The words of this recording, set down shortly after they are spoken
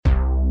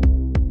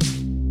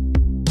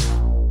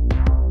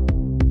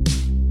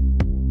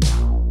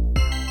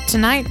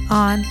Tonight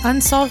on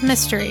Unsolved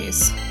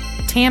Mysteries,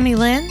 Tammy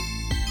Lynn,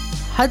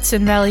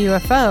 Hudson Valley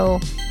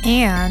UFO,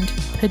 and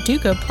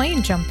Paducah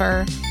Plane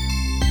Jumper.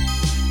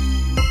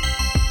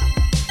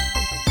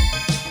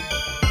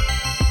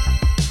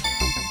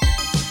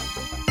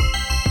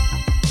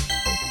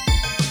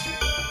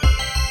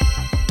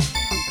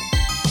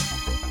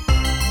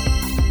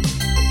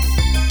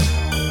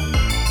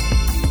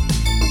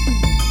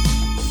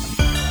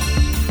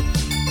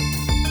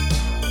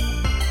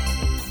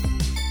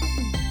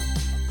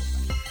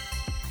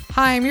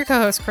 Hi, I'm your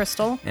co-host,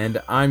 Crystal.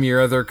 And I'm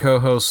your other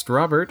co-host,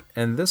 Robert,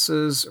 and this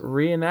is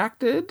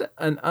Reenacted,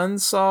 an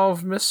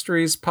Unsolved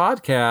Mysteries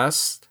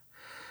podcast.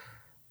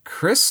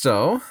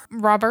 Crystal.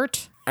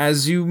 Robert.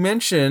 As you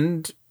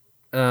mentioned,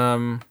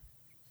 when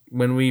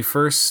we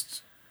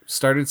first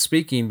started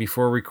speaking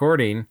before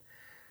recording,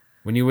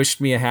 when you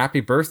wished me a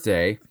happy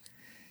birthday,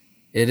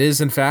 it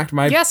is in fact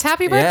my... Yes,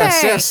 happy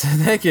birthday! Yes,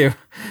 thank you.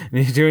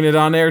 And you're doing it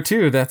on air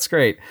too, that's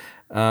great.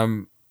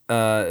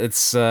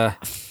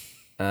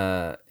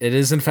 It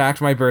is in fact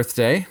my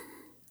birthday.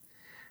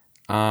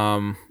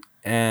 And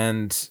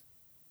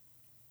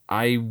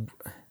I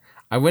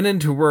went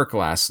into work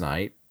last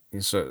night.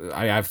 So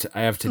I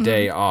have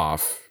today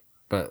off,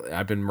 but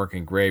I've been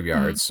working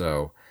graveyard.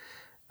 So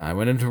I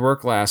went into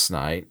work last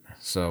night.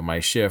 So my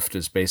shift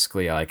is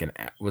basically like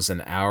was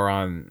an hour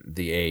on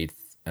the 8th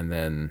and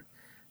then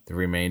the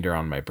remainder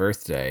on my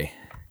birthday.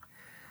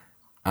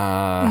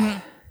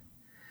 So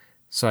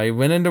I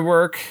went into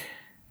work.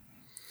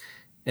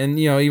 And,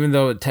 you know, even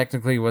though it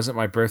technically wasn't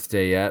my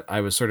birthday yet,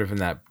 I was sort of in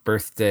that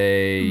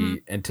birthday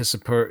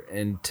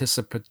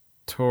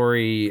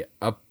anticipatory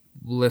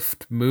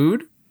uplift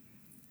mood.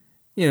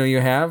 You know,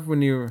 you have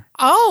when you...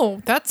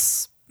 Oh,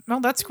 that's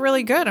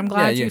really good. I'm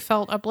glad you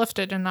felt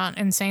uplifted and not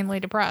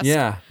insanely depressed.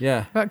 Yeah.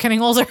 About getting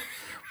older.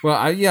 Well,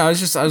 I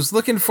was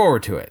looking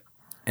forward to it.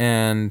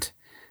 And...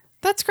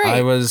 That's great.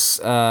 I was,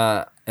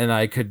 and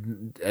I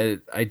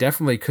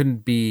definitely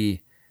couldn't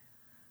be...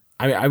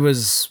 I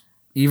was...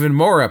 even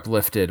more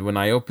uplifted when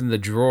I opened the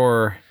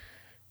drawer,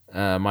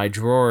 my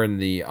drawer in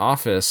the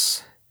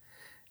office,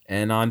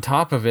 and on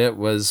top of it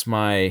was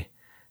my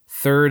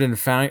third and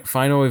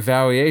final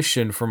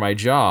evaluation for my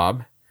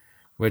job,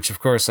 which of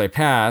course I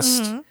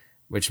passed,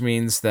 which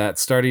means that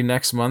starting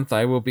next month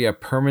I will be a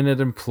permanent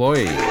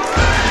employee.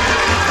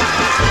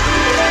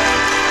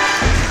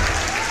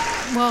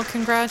 Well,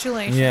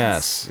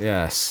 congratulations.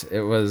 Yes.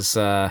 It was...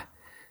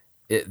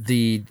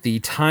 the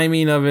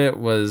timing of it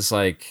was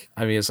like,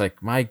 I mean, it's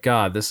like, my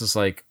God, this is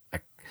like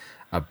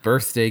a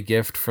birthday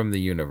gift from the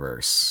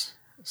universe.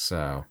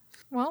 So,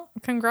 well,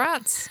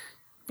 congrats.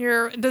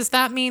 Does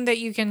that mean that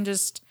you can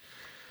just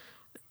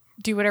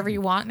do whatever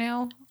you want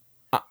now?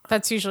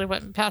 That's usually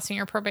what passing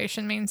your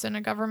probation means in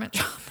a government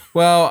job.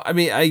 Well, I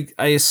mean, I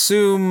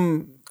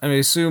assume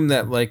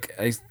that like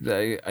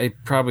I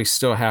probably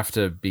still have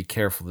to be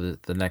careful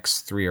the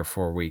next 3 or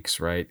 4 weeks,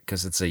 right?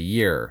 Because it's a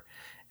year.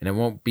 And it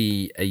won't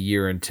be a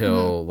year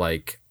until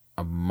like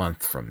a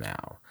month from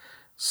now.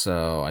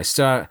 So I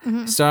still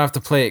have to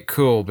play it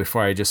cool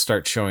before I just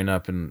start showing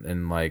up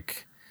in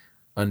like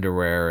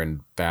underwear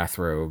and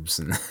bathrobes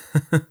and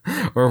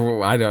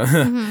or I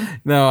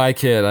don't No, I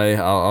kid.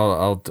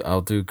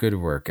 I'll do good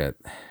work at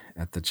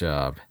the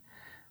job.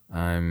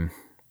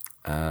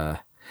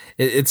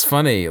 It's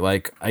funny,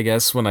 like I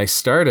guess when I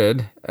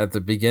started at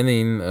the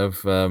beginning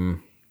of COVID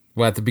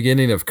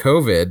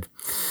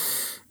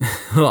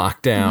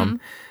lockdown,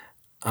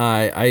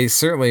 I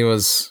certainly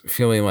was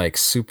feeling like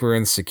super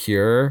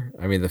insecure.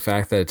 I mean, the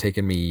fact that it had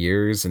taken me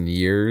years and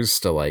years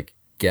to like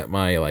get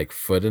my like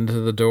foot into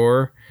the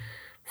door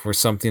for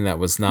something that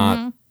was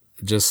not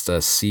just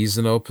a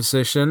seasonal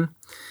position.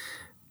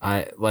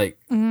 I like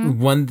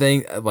one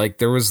thing,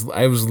 like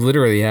I was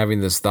literally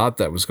having this thought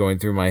that was going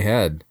through my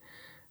head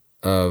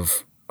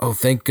of, oh,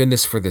 thank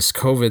goodness for this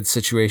COVID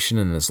situation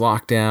and this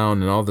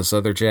lockdown and all this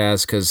other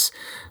jazz. 'Cause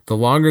the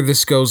longer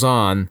this goes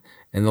on,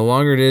 and the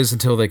longer it is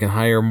until they can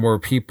hire more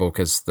people,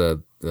 because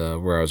the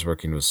where I was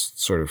working was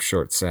sort of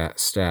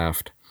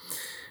short-staffed.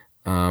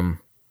 The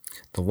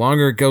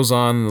longer it goes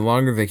on, the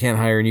longer they can't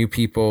hire new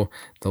people,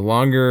 the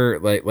longer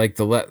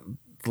the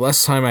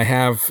less time I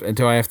have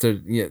until I have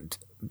to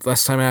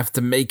less time I have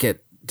to make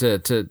it to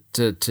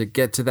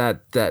get to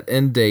that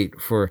end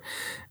date for,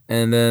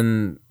 and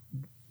then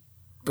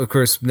of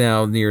course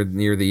now near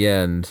the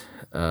end.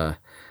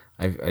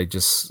 I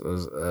just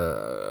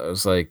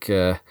was like,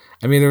 I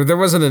mean, there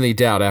wasn't any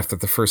doubt after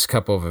the first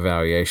couple of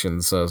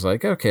evaluations. So I was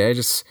like, okay, I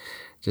just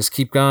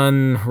keep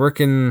on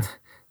working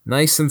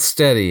nice and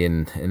steady,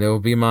 and it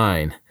will be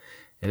mine.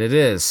 And it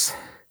is.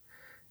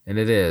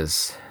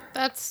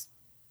 That's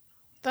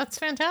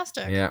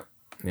fantastic. Yeah.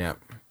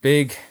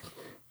 Big,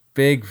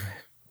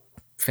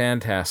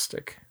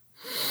 fantastic.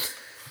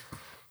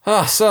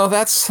 Oh, so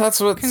that's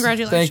what.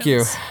 Congratulations. Thank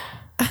you.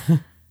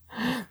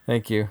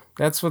 Thank you.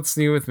 That's what's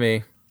new with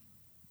me.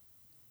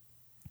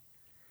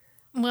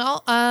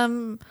 Well,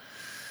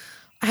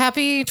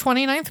 happy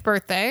 29th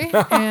birthday.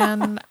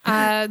 And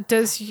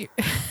does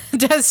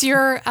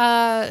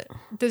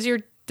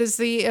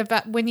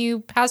when you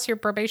pass your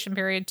probation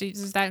period,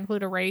 does that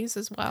include a raise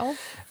as well?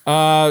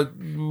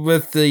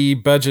 With the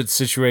budget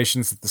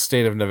situations that the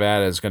state of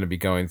Nevada is going to be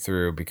going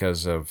through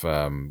because of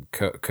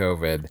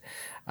COVID,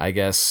 I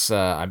guess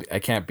I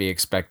can't be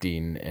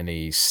expecting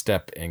any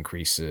step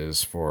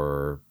increases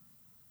for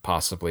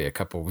possibly a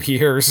couple of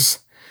years.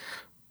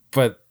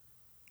 But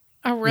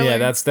oh, really? Yeah,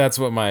 that's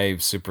what my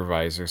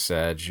supervisor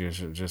said. She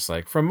was just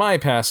like, from my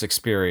past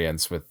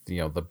experience with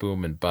the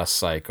boom and bust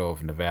cycle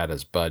of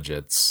Nevada's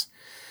budgets,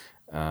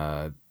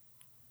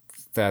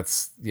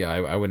 that's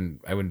I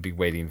wouldn't be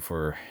waiting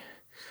for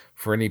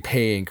any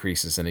pay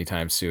increases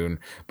anytime soon.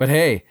 But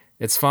hey,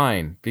 it's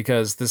fine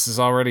because this is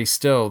already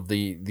still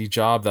the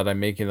job that I'm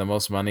making the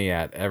most money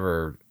at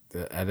ever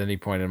at any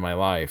point in my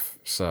life.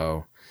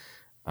 So,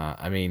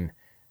 I mean,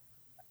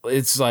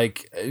 it's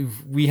like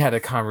we had a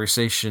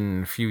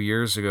conversation a few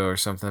years ago or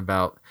something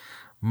about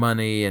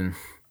money, and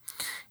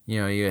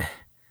you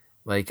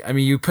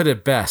put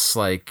it best,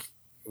 like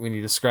when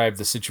you describe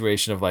the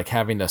situation of like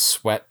having to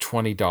sweat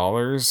 $20.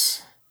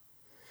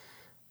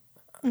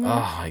 Mm-hmm.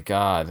 Oh my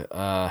God.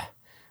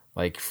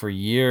 Like for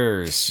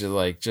years,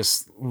 like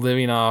just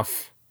living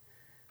off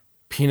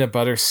peanut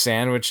butter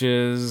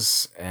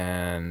sandwiches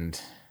and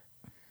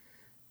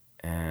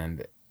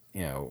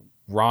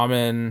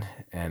ramen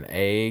and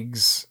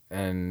eggs,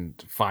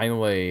 and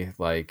finally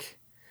like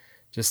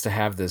just to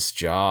have this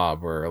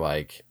job where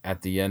like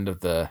at the end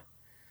of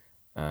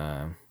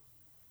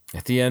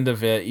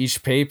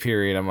each pay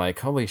period, I'm like,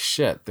 holy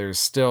shit, there's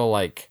still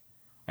like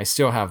I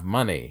still have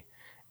money.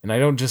 And I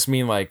don't just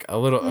mean like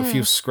a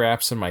few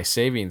scraps in my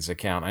savings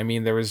account. I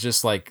mean, there was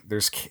just like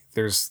there's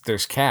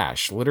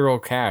cash, literal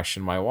cash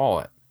in my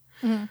wallet.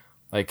 Mm.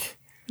 Like,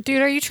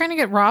 dude, are you trying to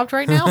get robbed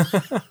right now?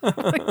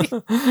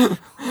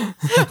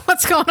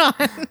 What's going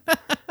on?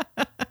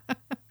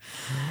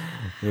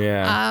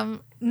 Yeah.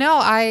 No,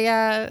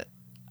 I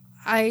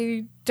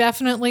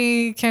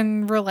definitely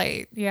can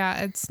relate.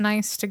 Yeah, it's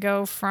nice to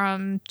go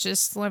from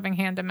just living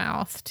hand to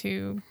mouth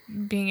to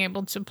being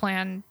able to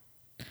plan,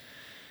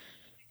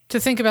 to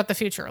think about the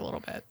future a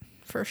little bit,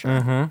 for sure.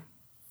 Mm-hmm.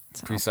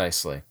 So.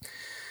 Precisely.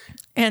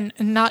 And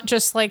not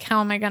just like, how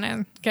am I going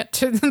to get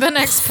to the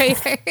next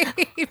payday,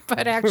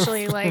 but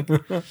actually like,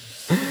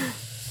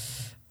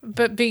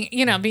 but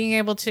being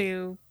able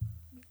to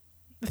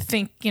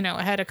think,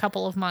 ahead a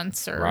couple of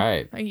months or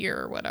a year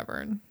or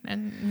whatever,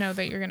 and know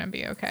that you're going to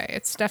be okay.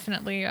 It's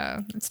definitely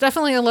a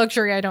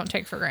luxury I don't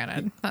take for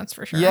granted. That's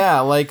for sure. Yeah.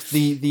 Like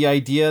the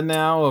idea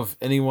now of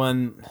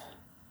anyone,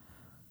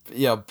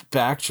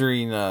 back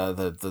during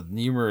the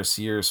numerous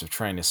years of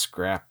trying to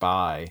scrap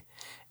by,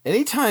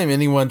 anytime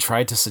anyone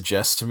tried to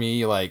suggest to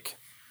me like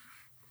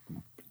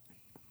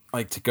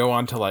to go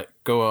on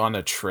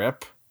a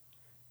trip,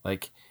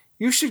 like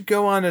you should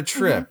go on a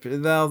trip,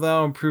 mm-hmm.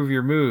 that'll improve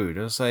your mood.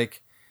 I was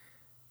like,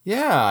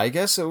 yeah, I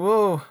guess it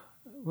will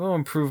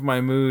improve my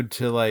mood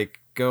to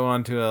like go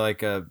onto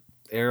a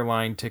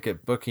airline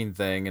ticket booking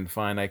thing and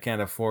find I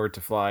can't afford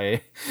to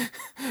fly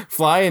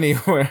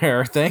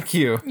anywhere. Thank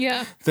you.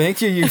 Yeah.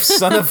 Thank you, you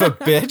son of a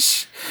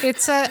bitch.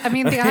 It's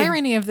the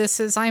irony of this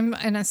is I'm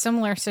in a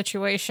similar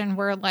situation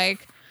where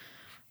like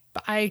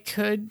I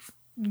could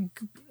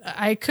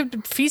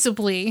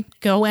feasibly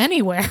go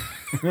anywhere.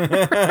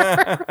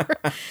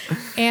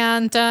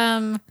 And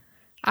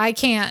I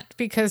can't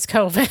because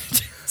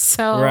COVID.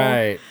 So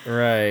Right.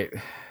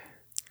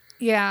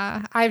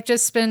 Yeah, I've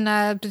just been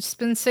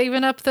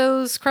saving up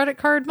those credit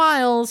card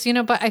miles,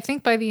 but I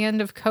think by the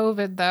end of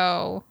COVID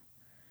though,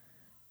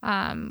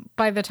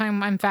 by the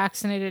time I'm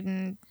vaccinated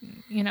and,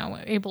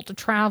 able to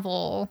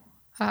travel,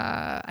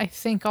 I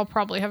think I'll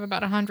probably have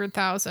about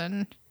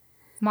 100,000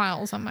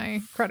 miles on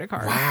my credit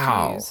card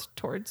to use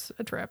towards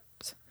a trip.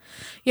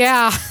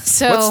 Yeah.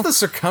 So what's the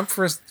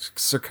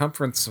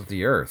circumference of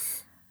the Earth?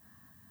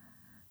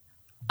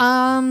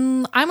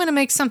 I'm going to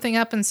make something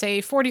up and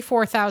say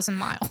 44,000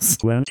 miles.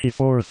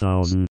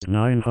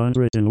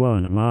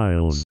 24,901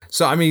 miles.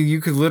 So, I mean, you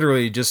could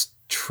literally just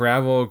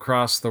travel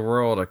across the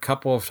world a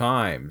couple of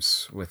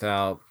times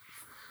without...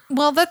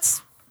 Well,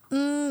 that's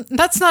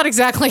not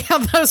exactly how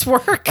those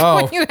work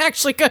when you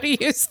actually go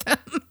to use them,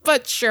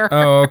 but sure.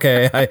 Oh,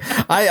 okay.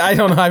 I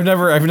don't know. I've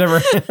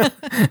never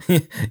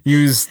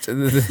used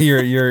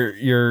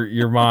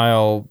your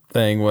mile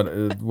thing,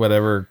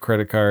 whatever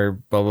credit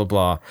card, blah, blah,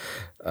 blah.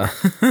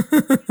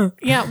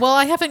 Yeah, well,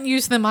 I haven't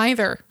used them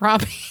either,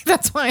 Robbie.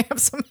 That's why I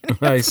have so many.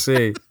 I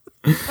see.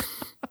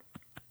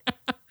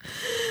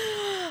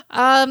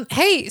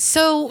 Hey,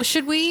 so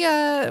should we?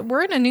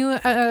 We're in a new.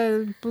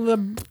 We're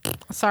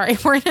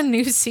in a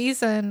new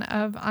season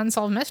of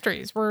Unsolved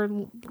Mysteries. We're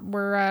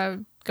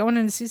going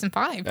into season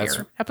 5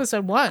 here,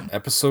 episode 1.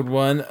 Episode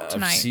 1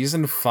 of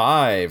season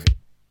 5.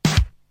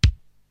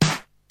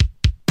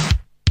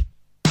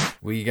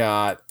 We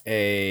got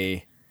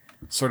a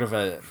sort of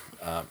a.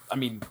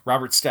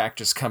 Robert Stack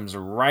just comes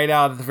right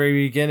out at the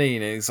very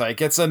beginning and he's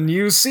like, it's a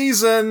new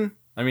season.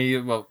 I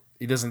mean, well,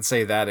 he doesn't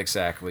say that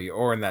exactly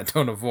or in that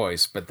tone of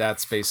voice, but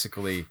that's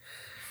basically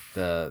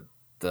the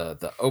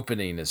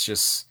opening is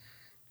just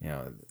you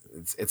know,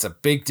 it's a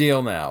big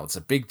deal now. It's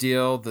a big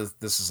deal.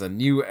 This is a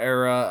new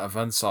era of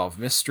unsolved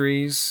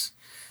mysteries.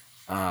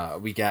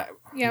 We got.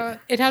 Yeah,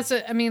 it has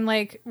a. I mean,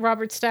 like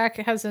Robert Stack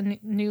has a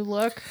new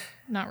look.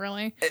 Not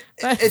really.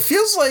 It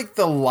feels like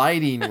the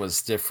lighting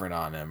was different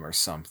on him or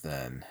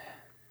something.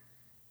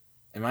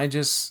 Am I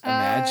just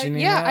imagining?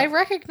 Yeah, that? I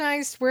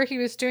recognized where he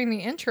was doing the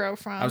intro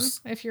from.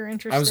 If you're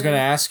interested, I was going to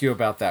ask you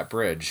about that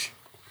bridge.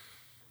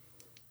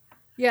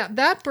 Yeah,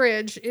 that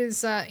bridge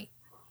is.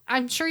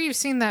 I'm sure you've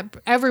seen that.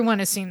 Everyone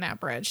has seen that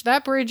bridge.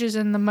 That bridge is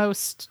in the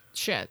most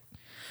shit.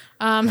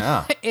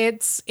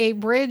 It's a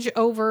bridge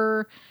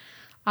over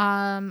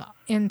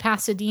in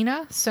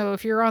Pasadena. So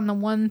if you're on the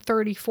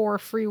 134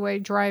 freeway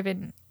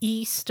driving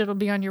east, it'll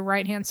be on your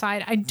right hand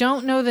side. I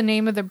don't know the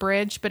name of the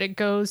bridge, but it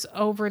goes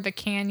over the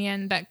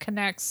canyon that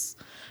connects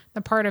the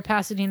part of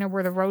Pasadena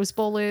where the Rose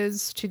Bowl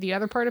is to the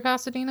other part of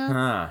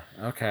Pasadena.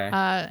 Okay.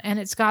 And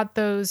it's got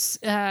those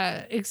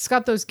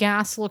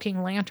gas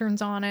looking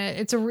lanterns on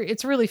it.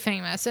 It's really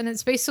famous, and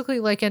it's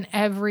basically like in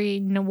every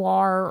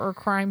noir or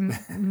crime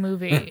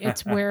movie.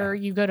 It's where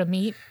you go to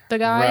meet the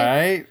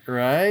guy.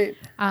 Right.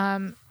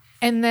 And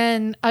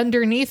then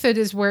underneath it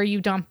is where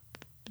you dump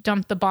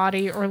the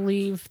body or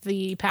leave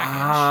the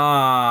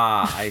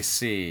package. I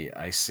see.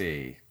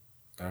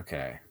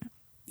 Okay.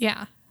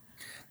 Yeah.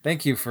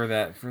 Thank you for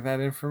that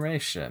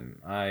information.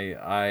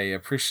 I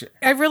appreciate.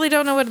 I really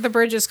don't know what the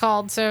bridge is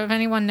called, so if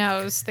anyone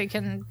knows, they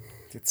can.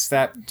 It's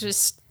that.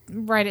 Just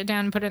write it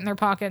down, put it in their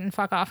pocket, and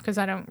fuck off, because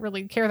I don't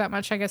really care that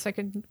much. I guess I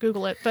could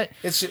Google it, but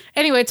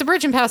anyway, it's a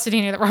bridge in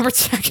Pasadena that Robert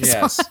Stack is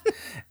on.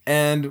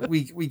 And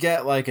we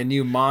get like a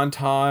new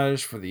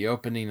montage for the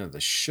opening of the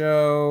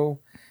show.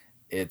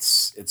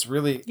 It's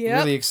really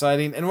really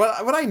exciting. And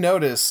what I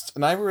noticed,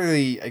 and I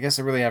guess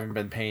I really haven't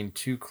been paying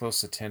too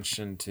close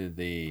attention to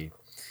the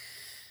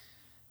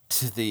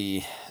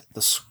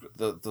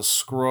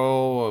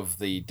scroll of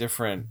the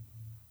different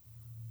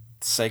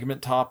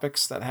segment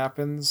topics that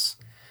happens,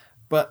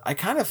 but I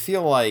kind of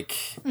feel like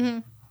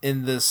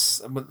in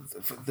this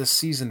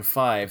season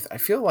 5, I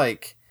feel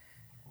like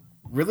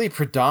really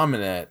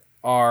predominant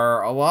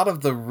are a lot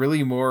of the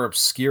really more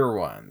obscure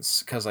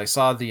ones, because I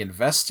saw The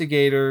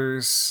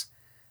Investigators,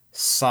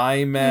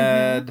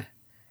 PsyMed,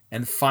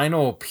 and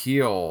Final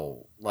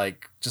Appeal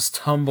like just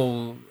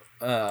tumble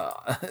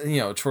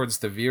towards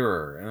the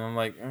viewer, and I'm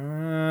like,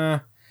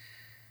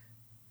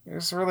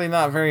 there's really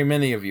not very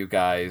many of you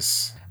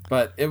guys.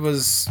 But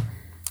it's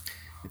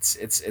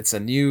a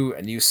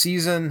new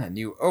season, a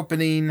new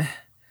opening.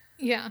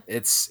 Yeah.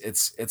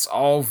 It's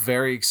all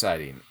very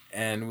exciting.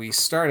 And we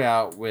start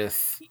out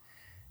with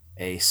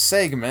a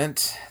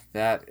segment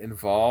that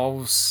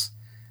involves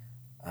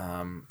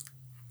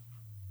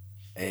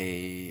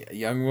a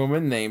young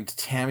woman named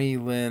Tammy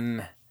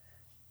Lynn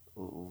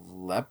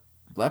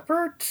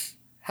Leppert?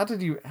 How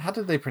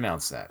did they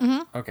pronounce that?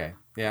 Mm-hmm. Okay,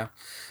 yeah.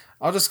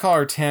 I'll just call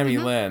her Tammy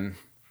Lynn.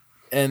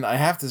 And I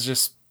have to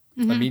just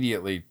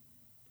immediately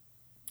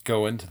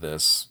go into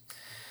this.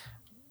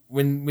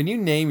 When you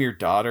name your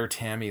daughter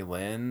Tammy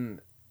Lynn,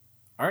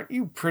 aren't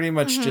you pretty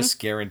much just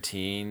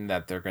guaranteeing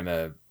that they're going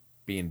to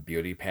be in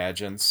beauty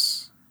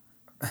pageants?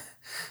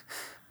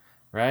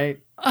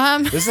 Right?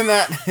 Isn't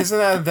that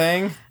a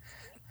thing?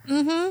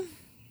 Mm-hmm.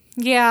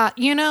 Yeah,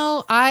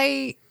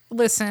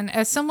 listen,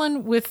 as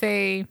someone with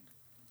a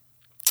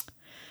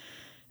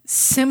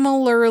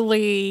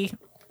similarly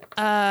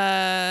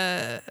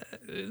that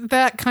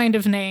kind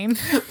of name,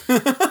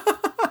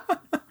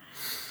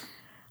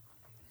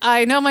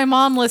 I know my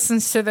mom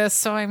listens to this,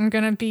 so I'm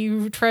going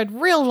to tread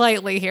real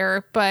lightly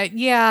here. But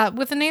yeah,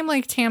 with a name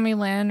like Tammy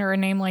Lynn or a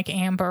name like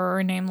Amber or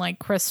a name like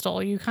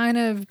Crystal, you kind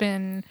of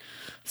been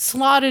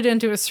slotted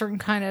into a certain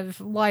kind of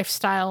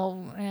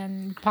lifestyle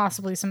and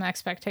possibly some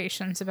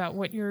expectations about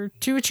what you're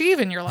to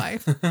achieve in your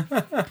life.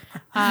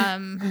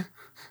 I'm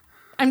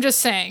just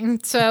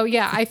saying. So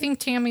yeah, I think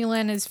Tammy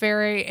Lynn is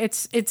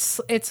it's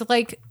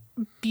like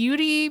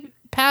beauty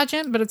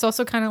pageant, but it's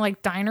also kind of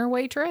like diner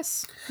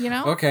waitress,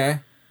 Okay.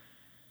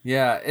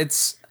 Yeah,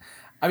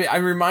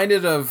 I'm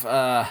reminded of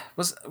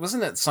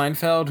wasn't it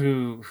Seinfeld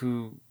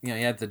who he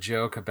had the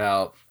joke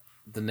about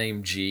the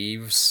name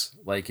Jeeves?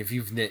 Like if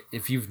you've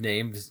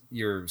named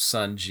your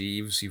son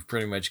Jeeves, you've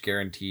pretty much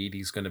guaranteed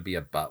he's going to be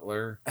a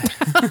butler.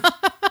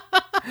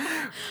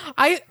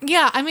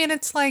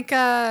 It's like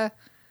I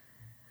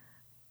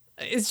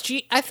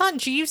thought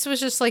Jeeves was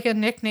just like a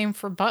nickname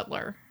for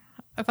butler.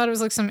 I thought it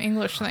was like some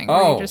English thing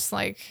where you just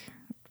like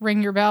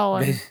ring your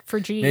bell for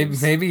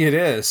Jeeves. Maybe it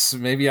is.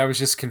 Maybe I was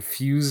just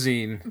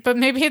confusing. But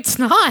maybe it's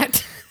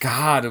not.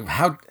 God,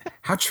 how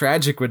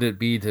tragic would it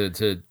be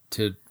to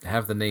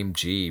have the name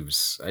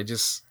Jeeves?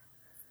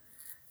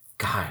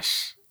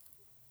 Gosh,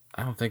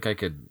 I don't think I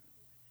could.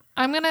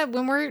 I'm gonna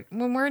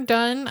when we're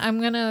done.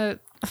 I'm gonna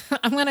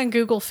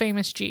Google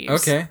famous Jeeves.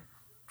 Okay.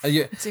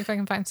 Let's see if I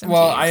can find some.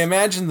 Well, Jeeves. I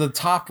imagine the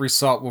top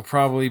result will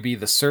probably be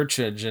the search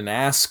engine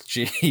Ask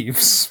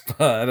Jeeves,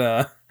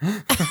 but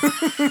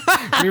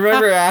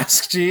remember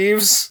Ask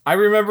Jeeves? I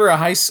remember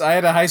I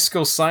had a high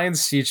school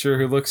science teacher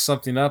who looked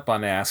something up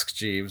on Ask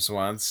Jeeves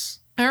once.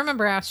 I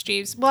remember Ask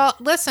Jeeves. Well,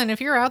 listen, if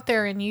you're out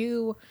there and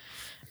you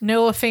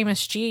know a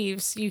famous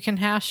Jeeves, you can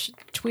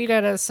tweet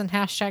at us and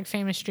hashtag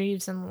famous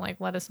Jeeves and like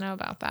let us know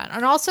about that.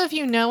 And also, if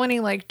you know any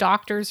like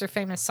doctors or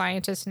famous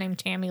scientists named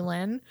Tammy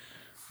Lynn,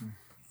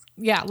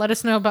 yeah, let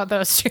us know about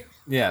those too.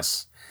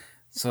 Yes.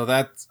 So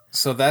that's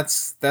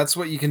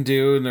what you can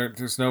do, and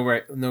there's no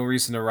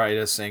reason to write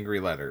us angry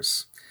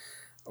letters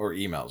or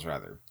emails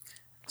rather.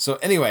 So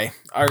anyway,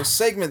 our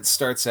segment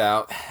starts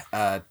out.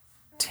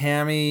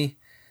 Tammy,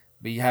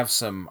 we have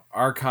some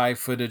archive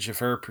footage of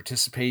her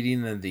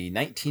participating in the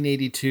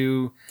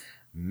 1982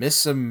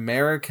 Miss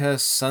America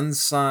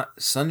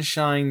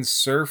Sunshine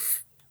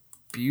Surf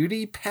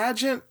Beauty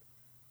pageant.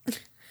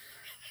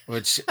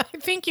 Which I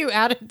think you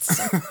added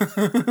some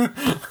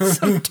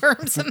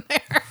terms in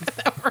there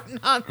that were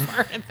not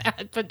part of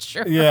that, but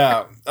sure.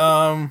 Yeah.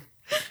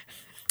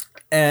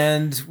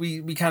 And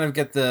we kind of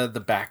get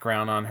the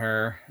background on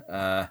her.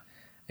 I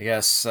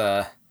guess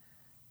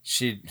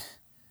she'd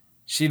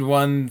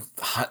won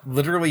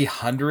literally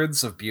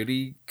hundreds of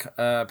beauty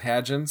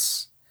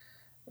pageants.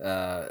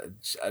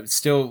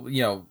 Still,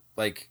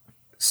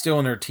 still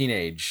in her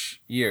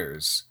teenage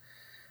years.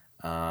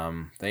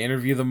 They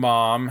interview the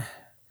mom,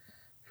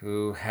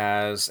 who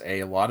has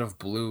a lot of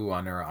blue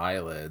on her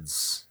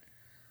eyelids.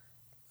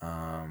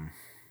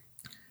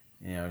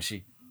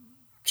 She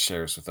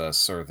shares with us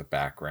sort of the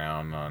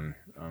background on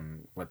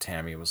what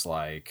Tammy was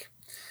like,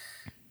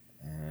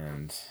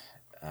 and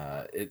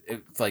I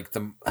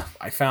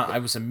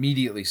was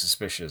immediately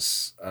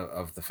suspicious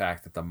of the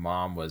fact that the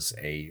mom was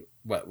a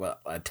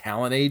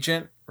talent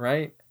agent,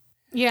 right?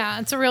 Yeah,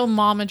 it's a real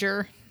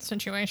momager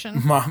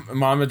situation.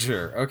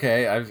 Momager.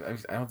 Okay, I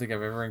don't think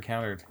I've ever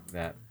encountered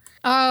that.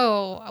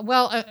 Oh,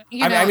 well, I've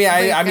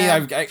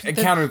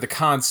encountered the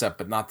concept,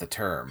 but not the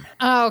term.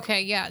 Oh,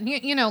 okay, yeah.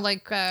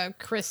 Like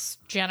Kris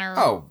Jenner.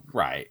 Oh,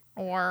 right.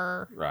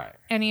 Or right.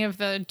 Any of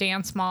the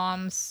dance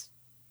moms,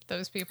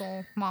 those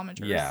people,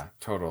 momagers. Yeah,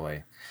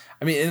 totally.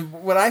 I mean,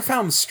 what I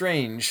found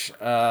strange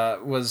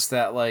was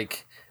that,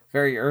 like,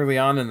 very early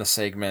on in the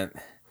segment,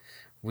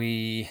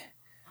 we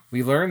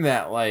learned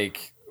that,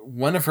 like,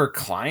 one of her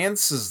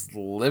clients is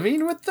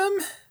living with them,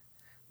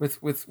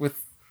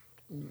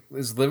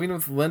 is living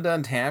with Linda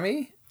and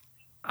Tammy.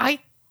 I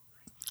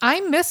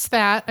missed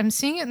that. I'm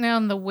seeing it now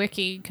on the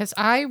wiki because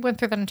I went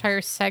through that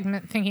entire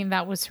segment thinking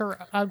that was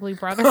her ugly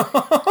brother.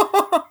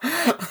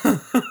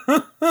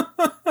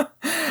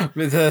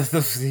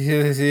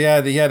 He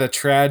had a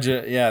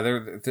tragic. Yeah,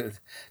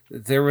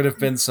 there would have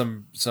been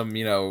some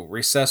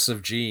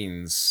recessive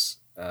genes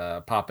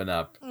popping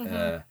up.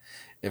 Mm-hmm.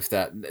 If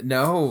that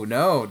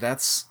no,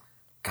 that's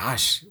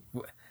gosh.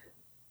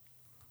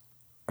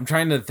 I'm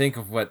trying to think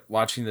of what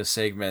watching this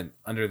segment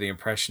under the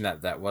impression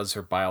that was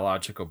her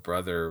biological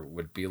brother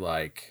would be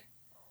like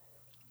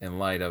in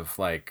light of,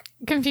 like,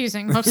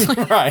 confusing mostly.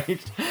 Right.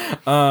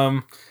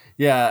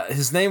 Yeah,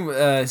 his name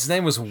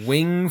was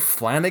Wing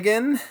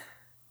Flanagan.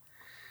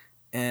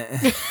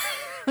 Yeah,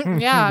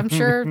 I'm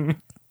sure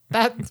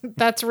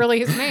that's really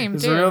his name.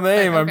 His too. real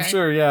name, Okay. I'm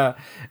sure, yeah.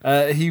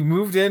 He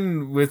moved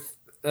in with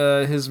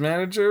his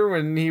manager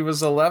when he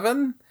was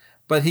 11,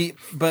 but he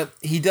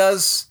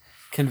does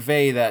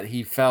convey that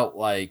he felt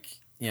like,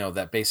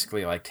 that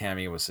basically, like,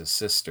 Tammy was his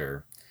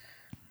sister.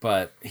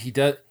 But he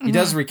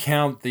does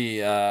recount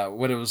the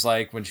what it was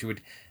like when she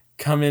would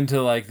come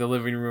into, like, the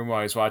living room while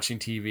he was watching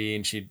TV,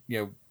 and she'd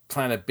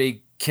plant a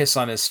big kiss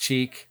on his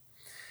cheek,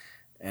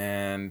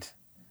 and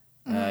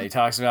he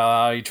talks about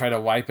how he tried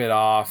to wipe it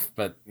off,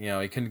 but he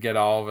couldn't get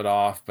all of it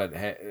off. But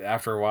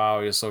after a while,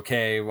 he was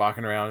okay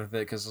walking around with it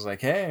because it was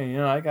like, hey,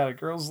 I got a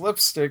girl's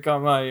lipstick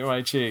on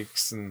my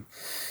cheeks, and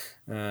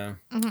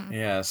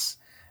yes.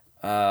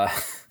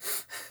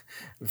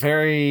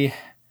 Very,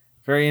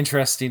 very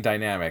interesting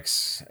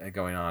dynamics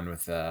going on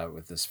with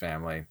this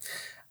family.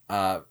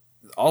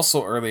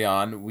 Also, early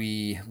on,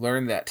 we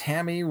learned that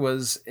Tammy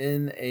was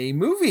in a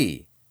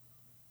movie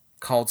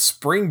called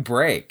Spring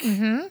Break,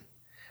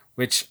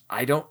 which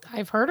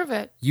I've heard of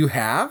it. You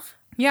have?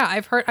 Yeah,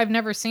 I've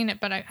never seen it,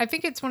 but I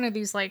think it's one of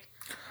these, like,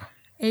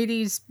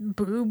 80s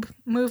boob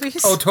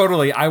movies. Oh,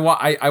 totally. I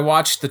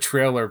watched the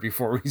trailer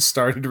before we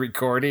started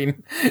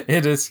recording.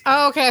 It is.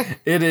 Oh, okay.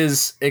 It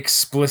is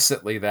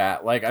explicitly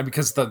that, like,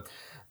 because the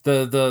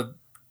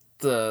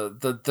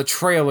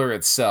trailer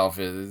itself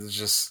is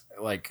just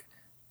like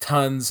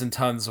tons and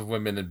tons of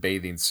women in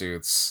bathing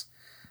suits.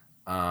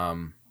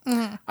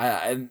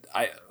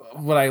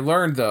 What I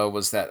learned though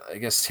was that I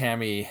guess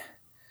Tammy,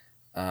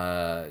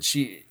 because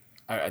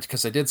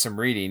I did some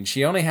reading,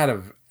 she only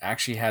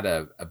actually had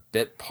a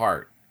bit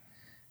part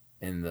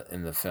in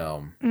the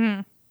film.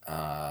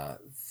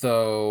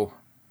 Though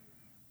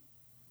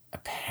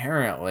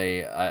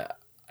apparently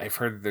I've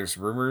heard there's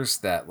rumors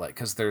that, like,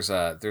 because there's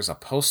a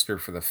poster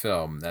for the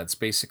film that's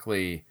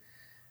basically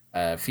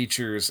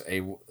features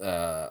a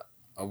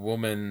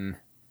woman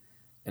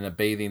in a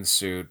bathing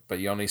suit, but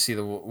you only see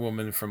the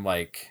woman from,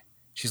 like,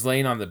 she's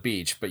laying on the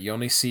beach, but you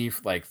only see,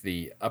 like,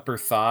 the upper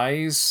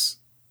thighs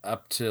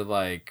up to,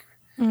 like,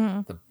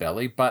 the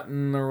belly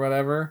button or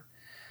whatever.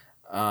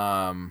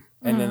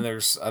 And then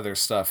there's other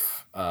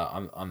stuff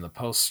on the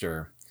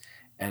poster,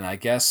 and I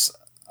guess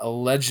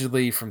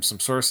allegedly from some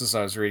sources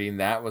I was reading,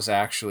 that was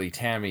actually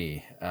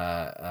Tammy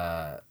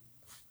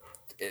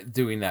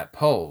doing that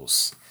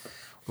pose,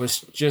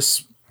 was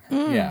just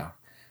yeah,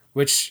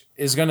 which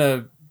is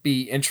gonna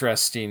be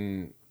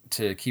interesting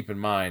to keep in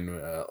mind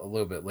a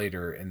little bit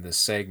later in this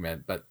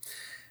segment. But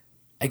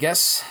I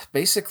guess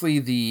basically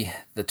the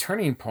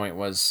turning point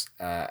was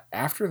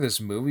after this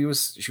movie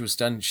she was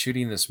done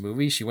shooting this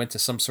movie, she went to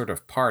some sort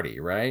of party,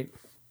 right?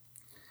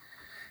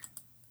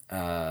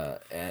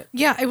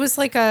 Yeah, it was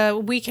like a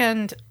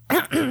weekend,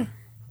 an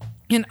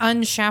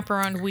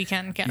unchaperoned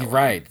weekend getaway.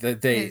 Right.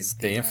 They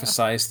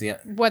emphasized the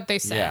what they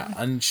said.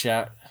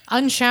 Yeah,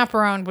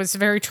 unchaperoned was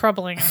very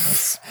troubling in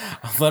this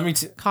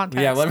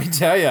context. Yeah, let me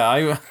tell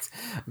you,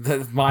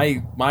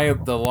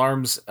 the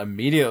alarms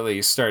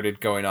immediately started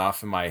going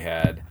off in my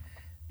head,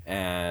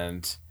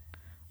 and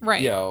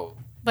right,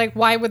 like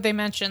why would they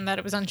mention that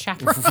it was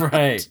unchaperoned?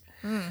 Right,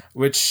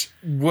 which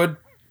would,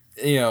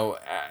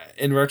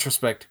 in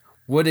retrospect,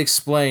 would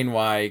explain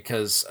why,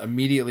 because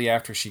immediately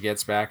after she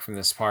gets back from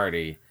this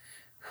party,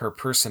 her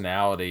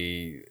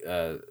personality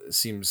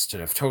seems to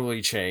have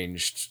totally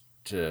changed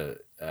to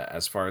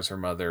as far as her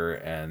mother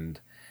and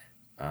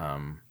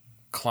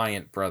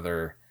client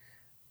brother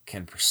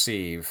can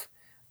perceive.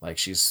 Like,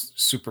 she's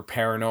super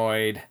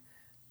paranoid.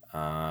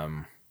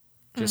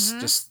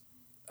 Just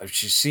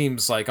she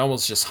seems like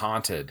almost just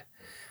haunted.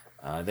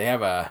 They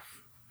have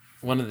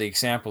one of the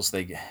examples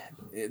they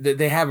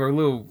have a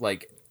little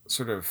like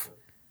sort of.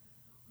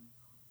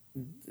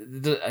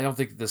 I don't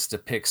think this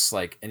depicts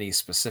like any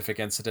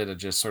specific incident. It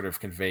just sort of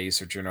conveys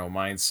her general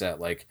mindset.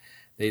 Like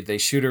they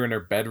shoot her in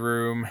her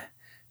bedroom.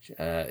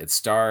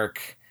 It's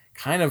dark,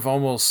 kind of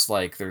almost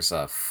like there's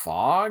a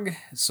fog.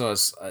 So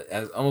it's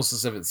almost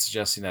as if it's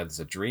suggesting that it's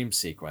a dream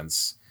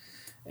sequence.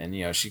 And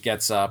she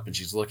gets up and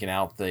she's looking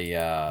out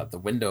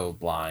the window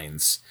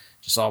blinds,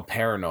 just all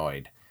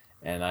paranoid.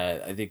 And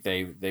I think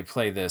they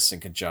play this in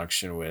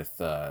conjunction with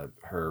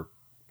her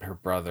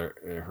brother,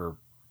 her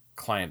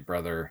client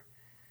brother.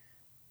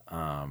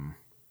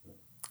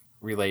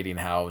 Relating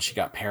how she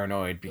got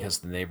paranoid because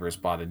the neighbors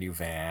bought a new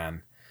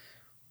van.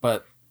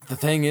 But the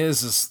thing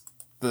is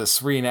this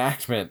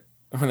reenactment,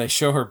 when they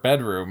show her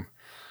bedroom,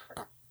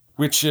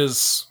 which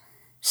is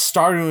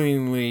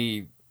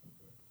startlingly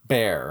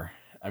bare.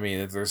 I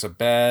mean, there's a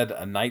bed,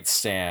 a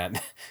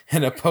nightstand,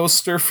 and a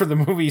poster for the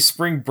movie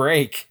Spring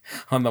Break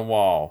on the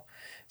wall.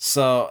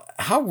 So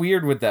how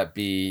weird would that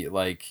be?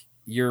 Like,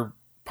 your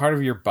part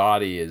of your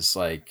body is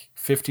like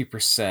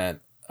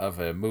 50% of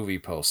a movie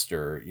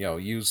poster,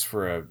 used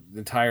for an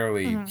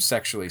entirely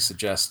sexually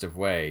suggestive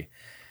way.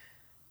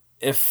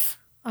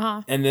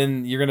 And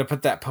then you're going to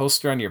put that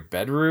poster on your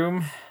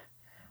bedroom,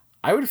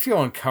 I would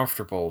feel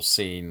uncomfortable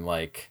seeing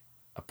like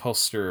a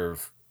poster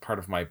of part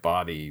of my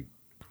body.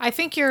 I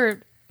think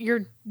you're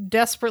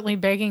desperately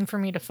begging for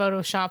me to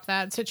Photoshop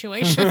that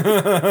situation.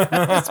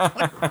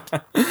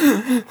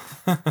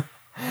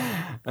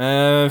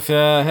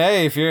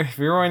 If you're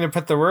willing to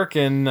put the work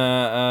in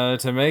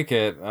to make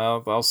it,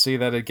 I'll see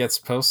that it gets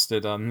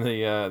posted on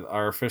the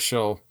our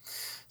official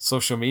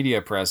social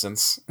media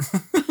presence.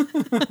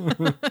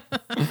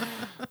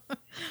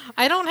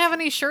 I don't have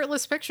any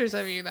shirtless pictures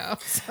of you though.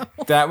 So.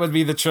 That would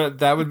be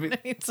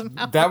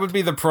that would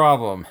be the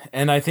problem.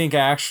 And I think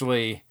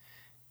actually,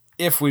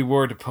 if we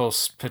were to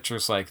post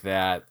pictures like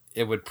that,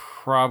 it would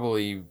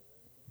probably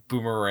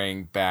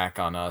boomerang back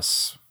on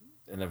us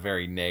in a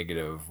very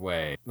negative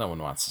way. No one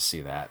wants to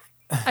see that.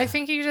 I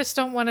think you just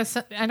don't want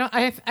to.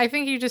 I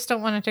think you just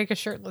don't want to take a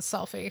shirtless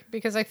selfie,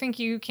 because I think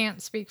you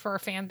can't speak for our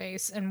fan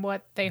base and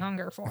what they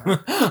hunger for.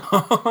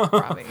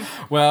 Probably.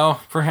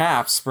 Well,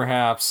 perhaps.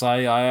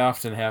 I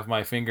often have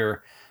my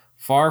finger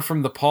far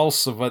from the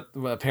pulse of what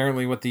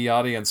the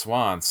audience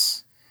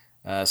wants,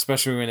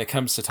 especially when it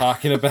comes to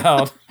talking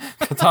about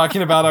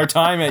our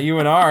time at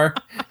UNR.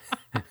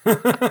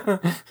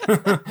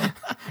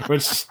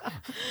 Which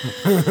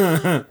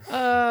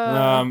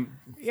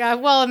yeah,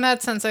 well, in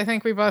that sense, I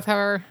think we both have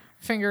our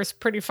fingers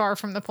pretty far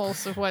from the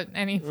pulse of what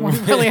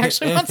anyone really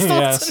actually wants to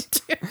listen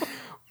to.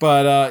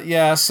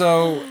 But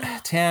so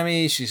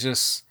Tammy,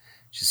 she's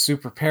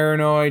super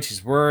paranoid.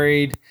 She's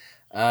worried.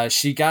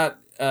 She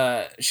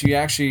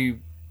actually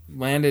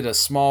landed a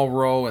small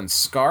role in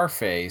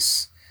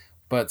Scarface,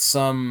 but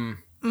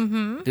some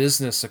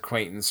business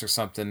acquaintance or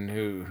something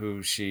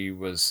who she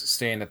was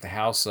staying at the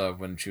house of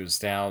when she was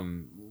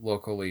down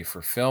locally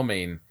for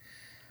filming,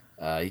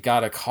 he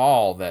got a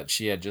call that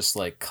she had just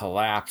like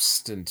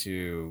collapsed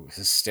into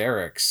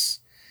hysterics,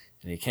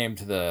 and he came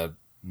to the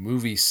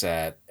movie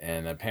set,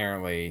 and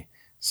apparently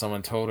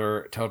someone told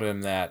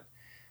him that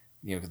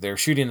they're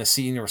shooting a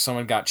scene where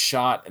someone got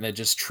shot, and it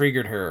just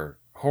triggered her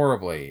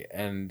horribly.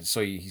 And so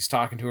he's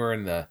talking to her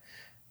in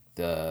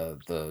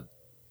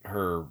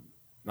her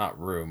not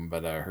room,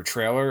 but her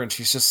trailer, and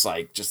she's just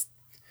like just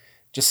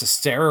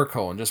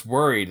hysterical and just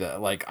worried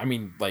that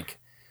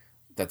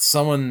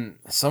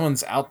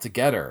someone's out to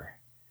get her.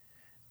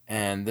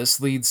 And this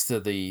leads to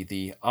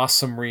the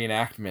awesome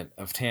reenactment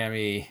of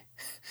Tammy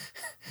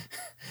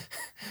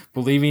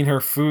believing her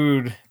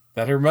food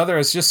that her mother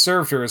has just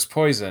served her is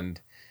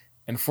poisoned,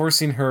 and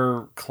forcing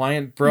her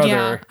client brother.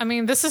 Yeah, I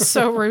mean, this is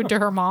so rude to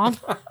her mom.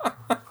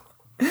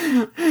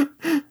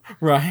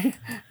 Right?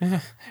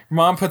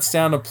 Mom puts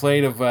down a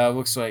plate of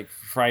looks like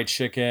fried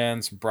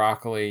chicken, some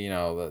broccoli,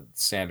 the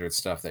standard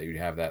stuff that you'd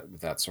have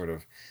with that sort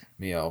of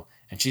meal.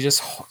 And she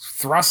just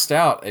thrusts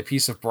out a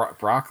piece of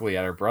broccoli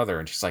at her brother,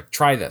 and she's like,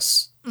 "Try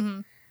this."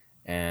 Mm-hmm.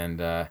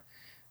 And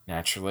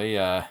naturally,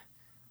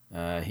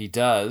 he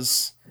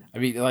does. I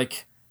mean,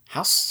 like,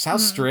 how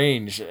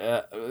strange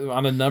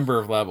on a number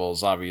of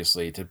levels,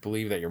 obviously, to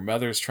believe that your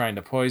mother's trying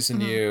to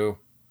poison you.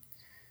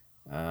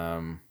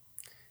 And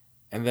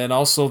then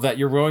also that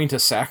you're willing to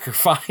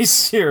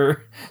sacrifice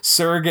your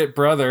surrogate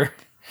brother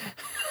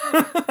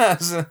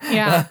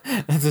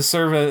to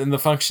serve in the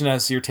function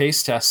as your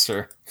taste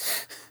tester.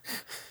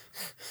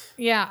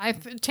 Yeah,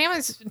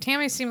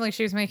 Tammy seemed like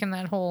she was making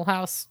that whole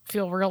house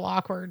feel real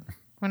awkward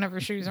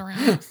whenever she was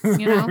around.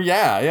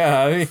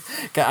 Yeah.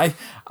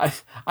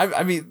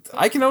 I mean,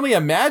 I can only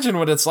imagine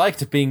what it's like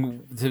to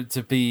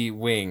be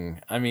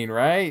Wing. I mean,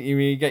 right?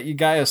 You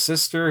got a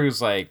sister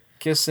who's like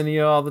kissing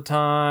you all the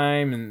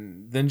time,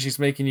 and then she's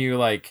making you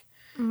like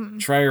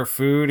try her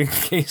food in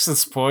case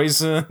it's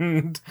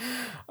poisoned.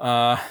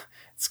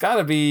 It's got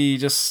to be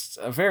just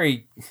a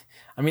very,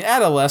 I mean,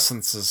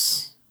 adolescence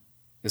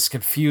is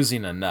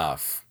confusing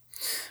enough.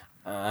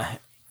 Right.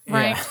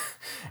 Yeah.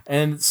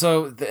 And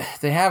so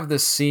they have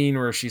this scene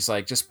where she's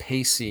like just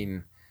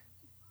pacing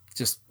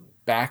just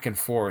back and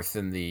forth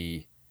in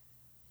the,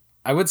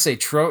 I would say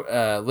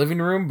living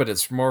room, but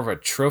it's more of a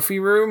trophy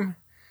room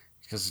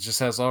because it just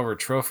has all of her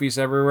trophies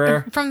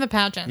everywhere. From the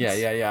pageants.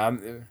 Yeah.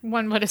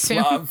 One would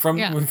assume. From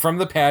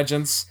the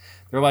pageants.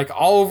 They're like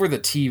all over the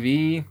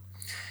TV.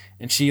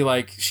 And she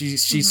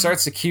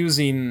starts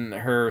accusing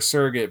her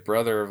surrogate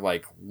brother of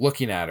like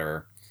looking at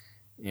her,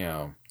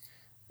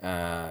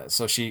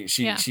 so she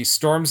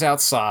storms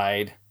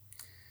outside.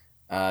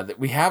 That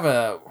we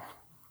have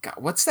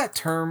what's that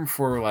term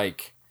for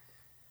like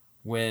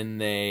when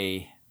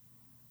they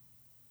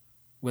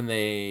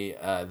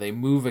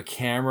move a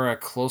camera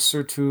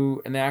closer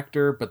to an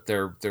actor, but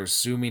they're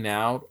zooming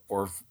out,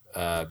 or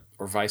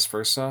vice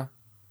versa.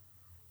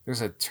 There's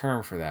a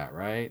term for that,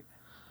 right?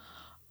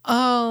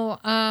 Oh,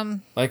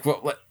 like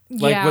what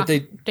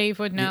Dave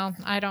would know.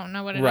 I don't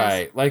know what it is.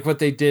 Right, like what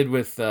they did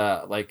with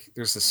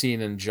there's a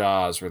scene in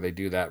Jaws where they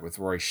do that with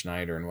Roy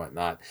Schneider and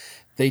whatnot.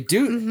 They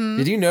do. Mm-hmm.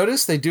 Did you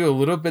notice they do a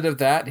little bit of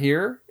that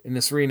here in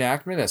this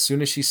reenactment as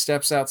soon as she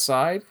steps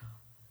outside?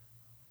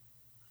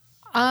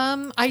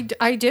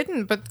 I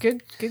didn't, but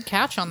good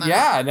catch on that.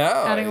 Yeah, no,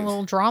 adding a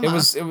little drama to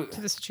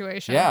the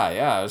situation.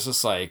 Yeah. It was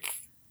just like,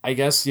 I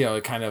guess,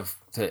 kind of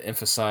to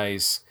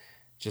emphasize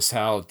just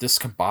how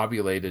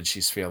discombobulated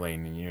she's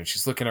feeling. And,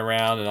 she's looking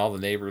around and all the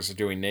neighbors are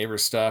doing neighbor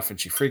stuff and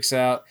she freaks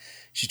out.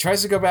 She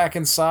tries to go back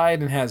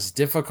inside and has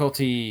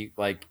difficulty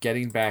like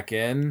getting back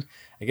in.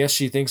 I guess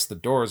she thinks the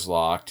door's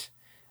locked.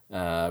 In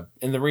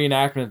the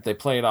reenactment, they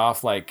play it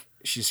off like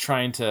she's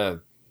trying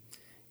to,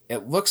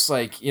 it looks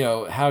like,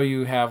 how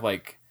you have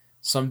like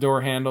some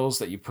door handles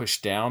that you push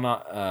down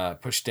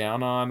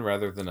on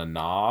rather than a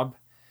knob.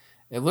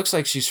 It looks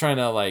like she's trying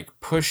to like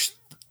push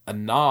a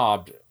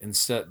knob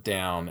instead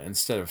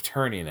of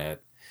turning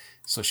it.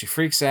 So she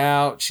freaks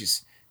out.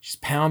 She's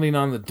pounding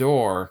on the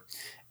door,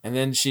 and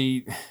then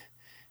she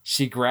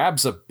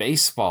grabs a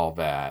baseball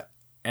bat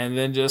and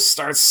then just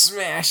starts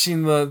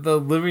smashing the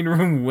living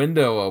room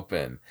window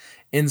open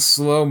in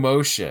slow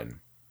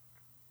motion.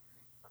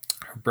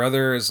 Her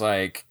brother is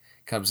like,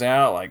 comes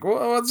out like,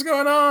 what's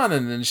going on?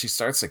 And then she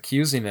starts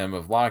accusing him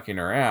of locking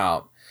her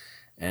out,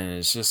 and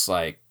it's just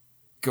like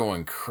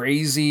going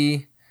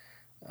crazy.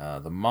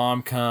 The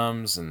mom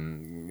comes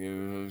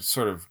and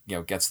sort of,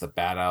 gets the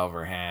bat out of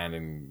her hand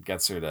and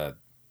gets her to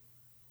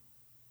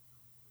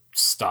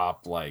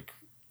stop, like,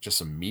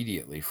 just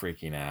immediately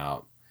freaking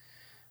out.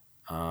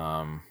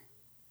 And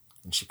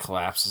she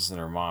collapses in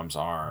her mom's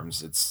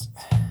arms. It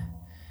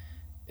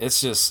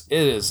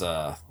is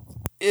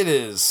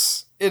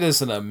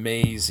an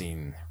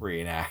amazing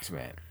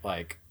reenactment.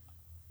 Like,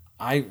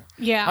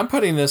 I'm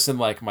putting this in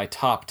like my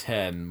top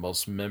 10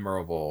 most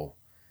memorable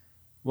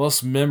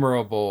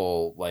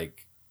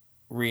like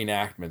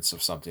reenactments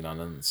of something on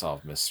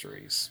Unsolved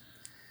Mysteries.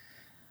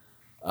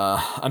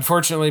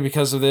 Unfortunately,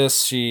 because of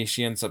this, she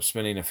ends up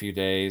spending a few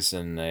days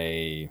in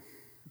a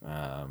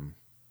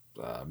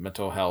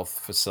mental health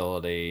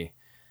facility,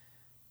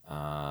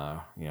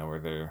 where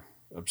they're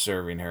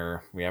observing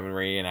her. We have a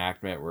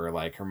reenactment where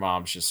like her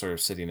mom's just sort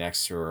of sitting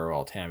next to her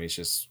while Tammy's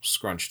just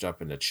scrunched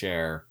up in a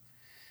chair.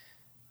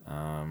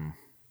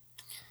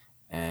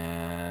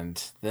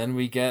 And then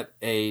we get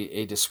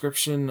a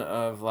description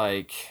of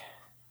like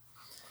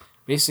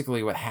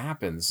basically what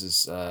happens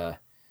is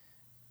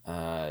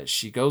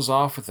she goes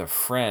off with a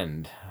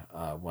friend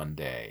one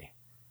day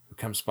who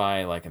comes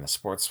by like in a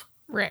sports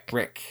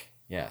Rick,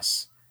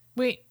 yes.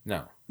 Wait,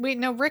 no,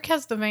 Rick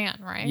has the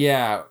van, right?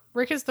 Yeah.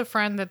 Rick is the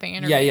friend that they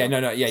interviewed.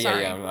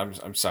 Yeah.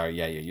 I'm sorry.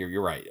 Yeah.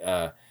 You're right.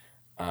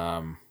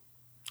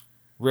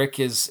 Rick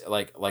is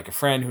like a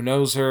friend who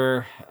knows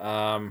her.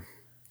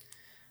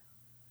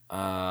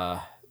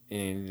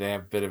 And they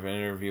have a bit of an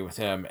interview with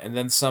him, and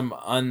then some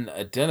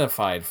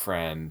unidentified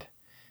friend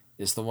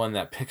is the one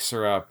that picks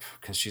her up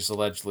because she's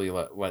allegedly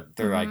what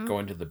they're like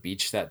going to the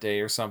beach that day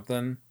or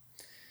something.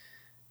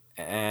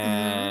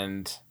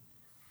 And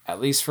at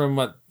least from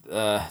what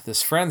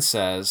this friend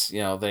says,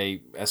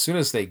 they, as soon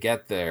as they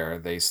get there,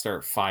 they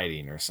start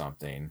fighting or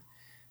something.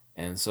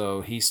 And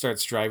so he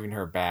starts driving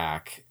her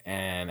back,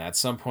 and at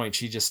some point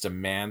she just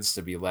demands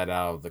to be let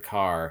out of the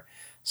car.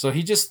 So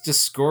he just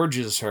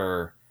disgorges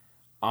her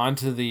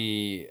onto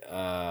the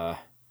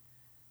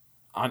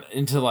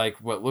into like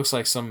what looks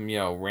like some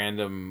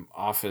random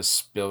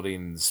office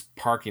building's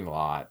parking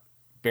lot,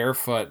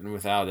 barefoot and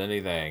without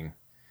anything,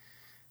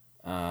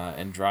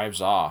 and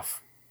drives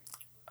off.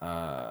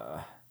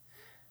 And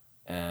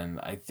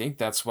I think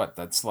that's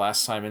the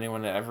last time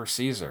anyone ever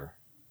sees her.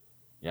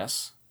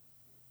 Yes.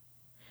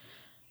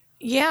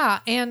 Yeah,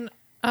 and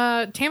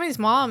Tammy's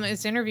mom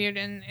is interviewed,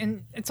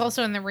 and it's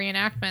also in the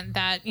reenactment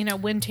that,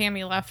 when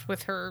Tammy left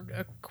with her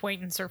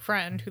acquaintance or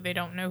friend, who they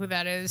don't know who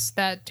that is,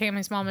 that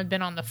Tammy's mom had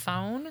been on the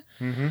phone.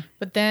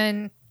 But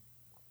then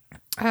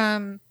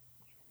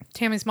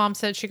Tammy's mom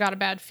said she got a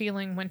bad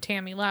feeling when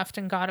Tammy left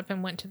and got up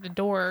and went to the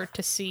door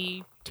to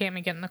see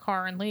Tammy get in the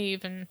car and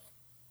leave. And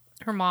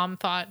her mom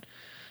thought,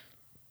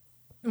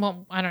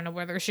 well, I don't know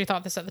whether she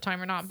thought this at the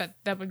time or not, but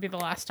that would be the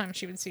last time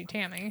she would see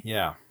Tammy.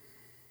 Yeah.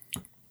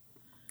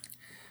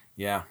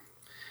 Yeah.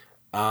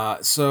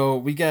 So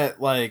we get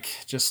like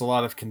just a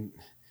lot of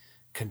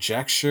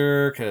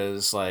conjecture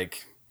because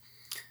like,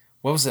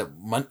 what was it?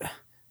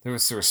 There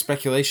was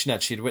speculation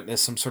that she'd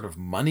witnessed some sort of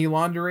money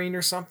laundering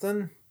or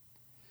something.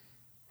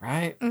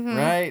 Right.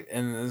 Right.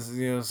 And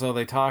so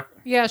they talk.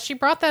 Yeah. She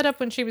brought that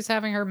up when she was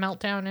having her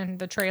meltdown in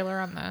the trailer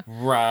on the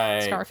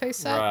Scarface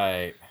set.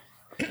 Right.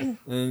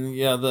 And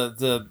yeah,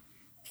 the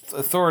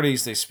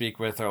authorities they speak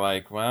with are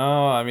like,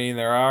 well, I mean,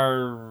 there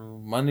are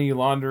money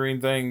laundering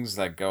things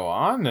that go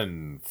on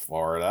in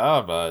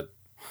Florida, but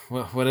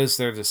what is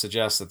there to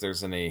suggest that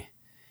there's any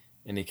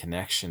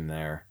connection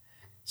there?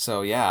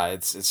 So yeah,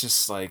 it's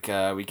just like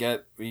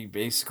we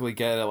basically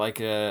get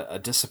a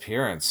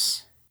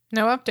disappearance.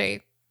 No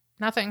update.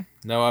 Nothing.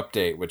 No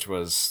update, which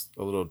was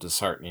a little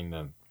disheartening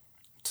to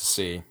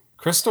see.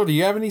 Crystal, do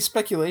you have any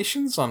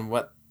speculations on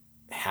what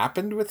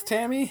happened with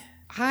Tammy?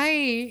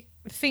 I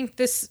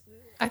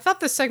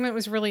thought this segment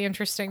was really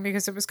interesting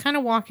because it was kind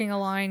of walking a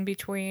line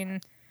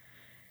between,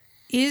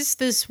 is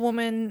this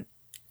woman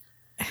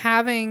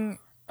having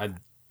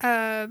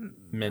a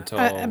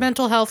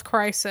mental health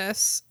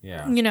crisis?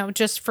 Yeah.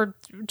 Just for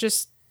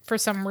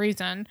some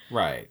reason.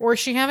 Right. Or is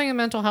she having a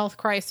mental health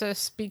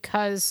crisis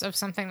because of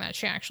something that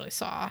she actually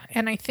saw?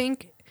 And I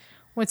think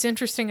what's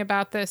interesting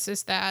about this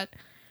is that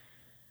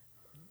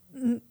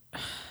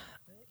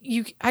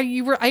I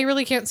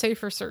really can't say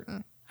for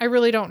certain. I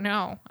really don't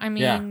know. I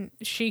mean,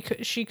 she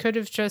could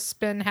have just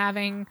been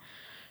having,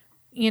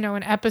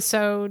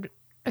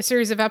 a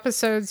series of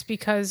episodes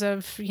because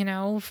of,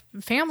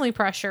 family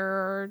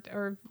pressure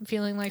or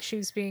feeling like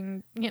she's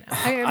being,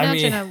 I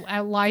imagine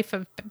a life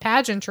of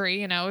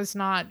pageantry, is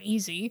not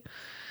easy.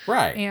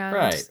 Right. And,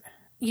 right.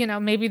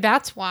 Maybe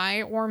that's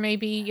why, or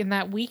maybe in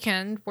that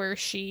weekend where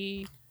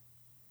she,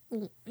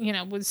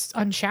 was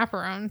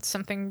unchaperoned,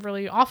 something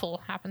really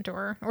awful happened to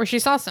her, or she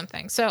saw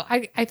something. So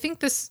I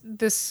think this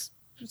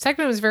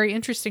segment was very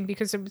interesting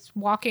because it was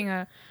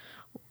walking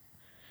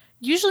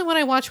usually when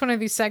I watch one of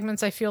these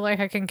segments, I feel like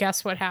I can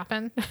guess what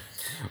happened.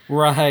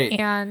 Right.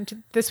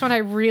 And this one I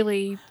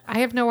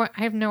have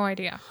no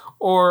idea.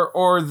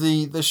 Or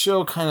the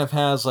show kind of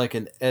has like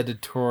an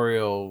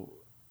editorial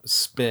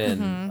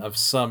spin of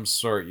some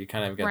sort. You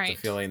kind of get the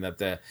feeling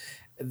that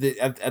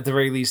at the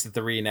very least that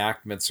the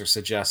reenactments are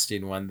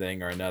suggesting one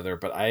thing or another.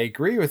 But I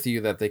agree with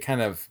you that they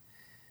kind of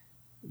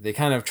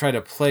try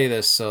to play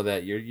this so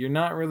that you're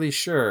not really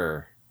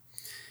sure.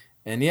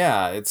 And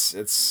yeah,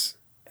 it's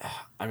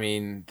I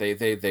mean,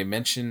 they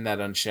mentioned that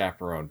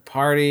unchaperoned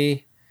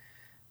party,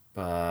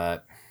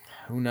 but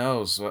who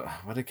knows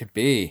what it could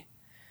be.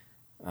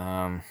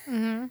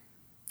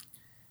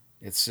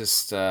 It's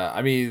just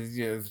I mean,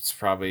 it's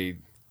probably,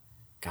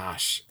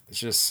 gosh, it's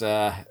just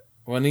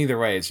well, either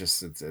way, it's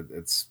just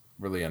it's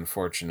really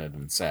unfortunate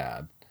and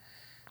sad.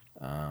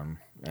 And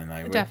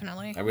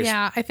definitely. I wish,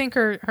 I think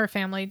her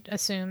family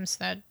assumes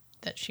that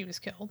she was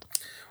killed.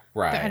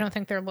 Right. But I don't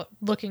think they're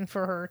looking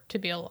for her to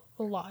be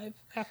alive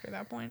after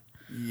that point.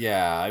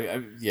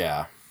 Yeah.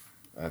 Yeah.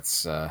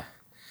 That's oh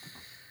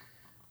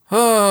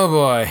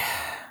boy.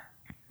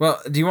 Well,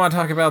 do you want to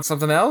talk about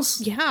something else?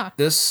 Yeah.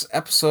 This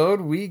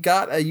episode, we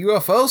got a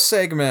UFO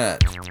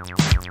segment.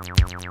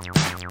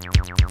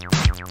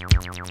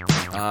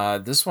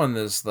 This one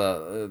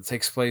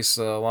takes place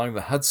along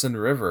the Hudson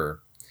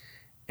River.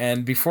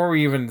 And before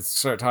we even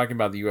start talking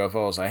about the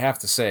UFOs, I have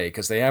to say,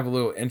 because they have a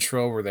little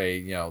intro where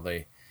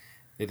they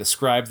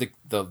describe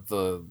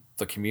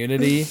the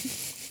community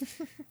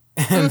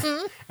and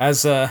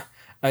as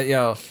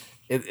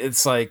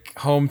it's like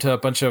home to a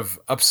bunch of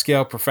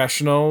upscale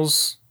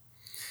professionals,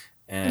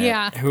 and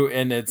Yeah.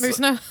 it's There's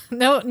no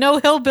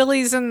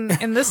hillbillies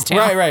in this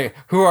town. right.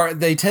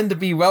 They tend to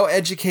be well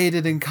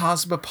educated and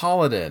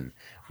cosmopolitan,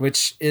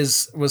 which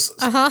was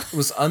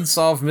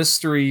Unsolved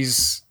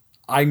Mysteries.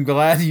 I'm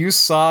glad you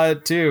saw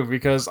it too,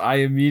 because I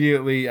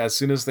immediately, as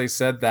soon as they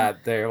said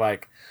that, they're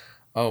like,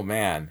 oh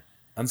man,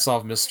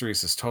 Unsolved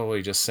Mysteries is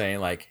totally just saying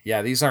like,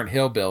 yeah, these aren't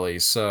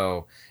hillbillies,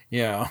 so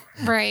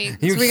right.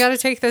 So we got to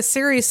take this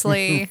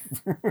seriously.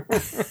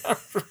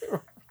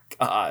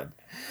 God,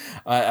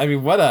 I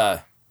mean, what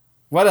a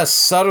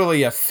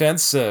subtly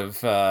offensive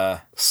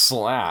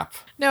slap.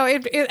 No,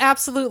 it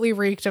absolutely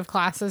reeked of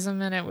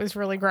classism, and it was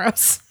really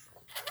gross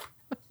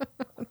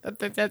that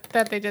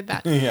they did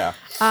that. Yeah.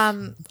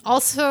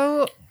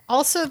 Also,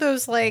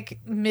 those like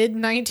mid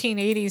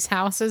 1980s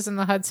houses in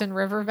the Hudson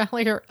River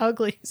Valley are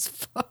ugly as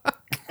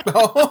fuck.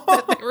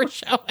 That they were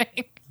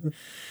showing.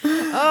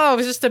 Oh, it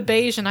was just a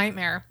beige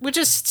nightmare, which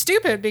is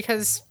stupid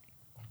because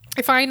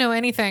if I know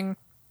anything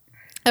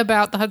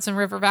about the Hudson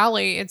River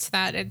Valley, it's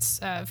that it's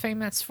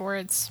famous for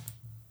its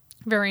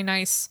very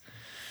nice.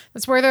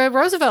 That's where the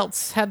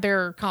Roosevelts had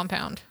their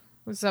compound.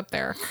 Was up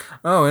there.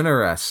 Oh,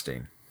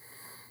 interesting.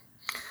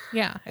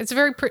 Yeah, it's a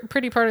very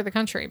pretty part of the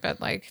country, but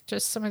like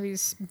just some of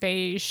these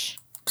beige.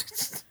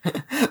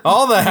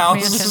 All the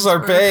houses are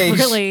beige.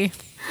 Really.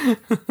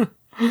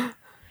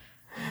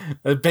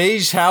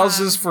 Beige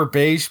houses for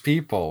beige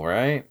people,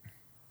 right?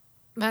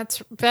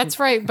 That's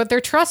right, but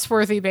they're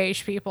trustworthy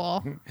beige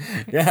people.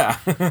 Yeah.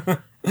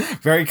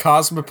 Very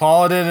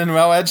cosmopolitan and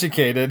well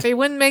educated. They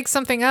wouldn't make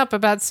something up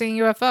about seeing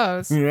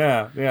UFOs.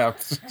 Yeah.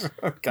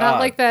 God. Not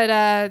like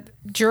that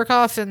jerk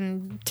off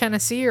in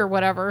Tennessee or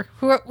whatever.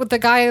 With the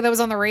guy that was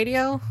on the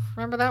radio?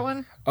 Remember that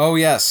one? Oh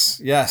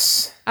yes.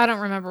 I don't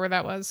remember where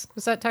that was.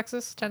 Was that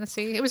Texas,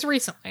 Tennessee? It was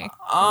recently.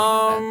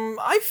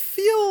 I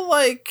feel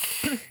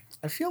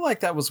like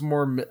that was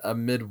more a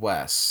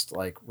Midwest.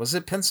 Like, was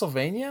it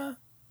Pennsylvania?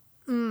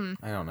 I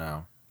don't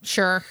know.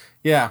 Sure.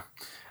 Yeah.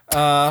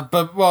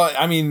 But, well,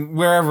 I mean,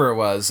 wherever it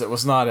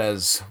was not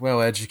as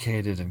well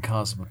educated and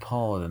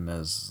cosmopolitan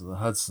as the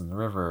Hudson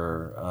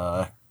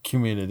River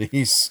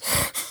communities.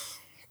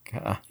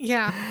 God.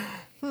 Yeah.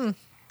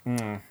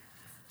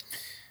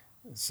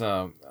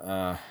 So,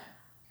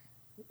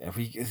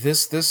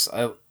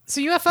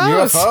 So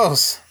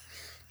UFOs.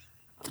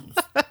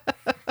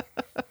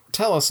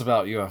 Tell us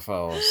about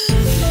UFOs.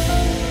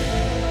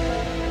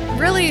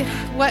 Really,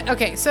 what?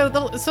 Okay, so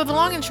the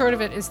long and short of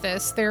it is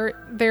this: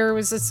 there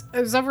was this. It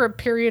was over a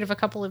period of a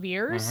couple of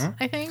years,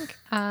 I think.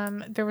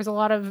 There was a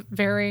lot of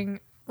varying.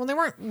 Well, they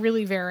weren't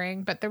really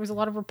varying, but there was a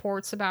lot of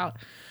reports about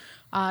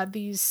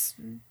these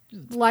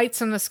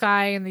lights in the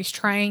sky and these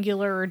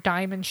triangular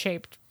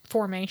diamond-shaped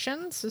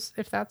formations,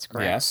 if that's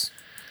correct. Yes.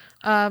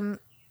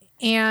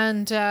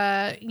 And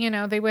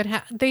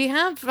they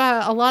have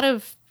a lot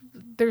of.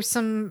 There's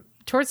some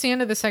towards the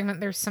end of the segment.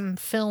 There's some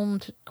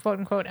filmed quote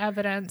unquote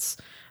evidence.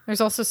 There's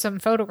also some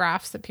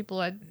photographs that people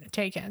had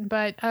taken,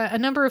 but a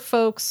number of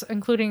folks,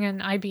 including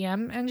an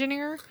IBM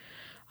engineer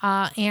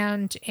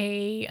and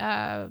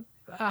a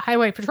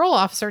highway patrol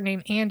officer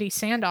named Andy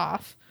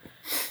Sandoff.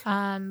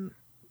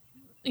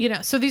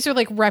 So these are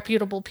like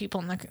reputable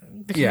people in the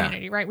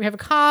community, right? We have a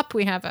cop,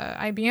 we have a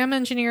IBM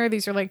engineer.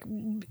 These are like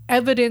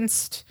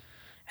evidence-based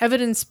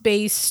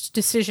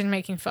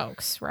decision-making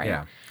folks, right?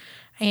 Yeah.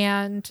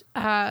 And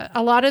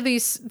a lot of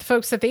these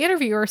folks that they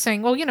interview are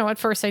saying, well, at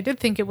first I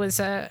did think it was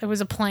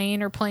a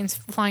plane or planes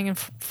flying in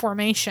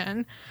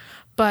formation.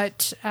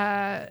 But,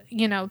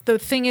 the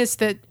thing is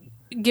that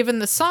given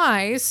the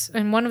size,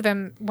 and one of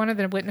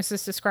the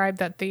witnesses described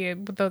that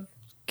the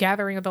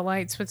gathering of the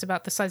lights was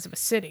about the size of a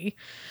city,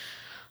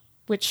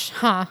 which,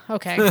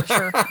 okay,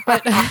 sure.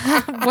 But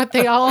what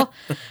they all...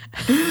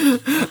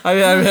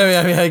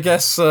 I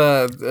guess,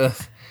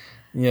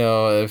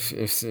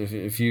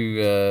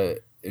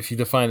 if you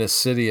define a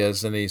city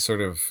as any sort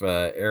of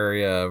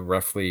area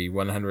roughly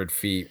 100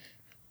 feet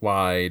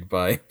wide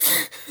by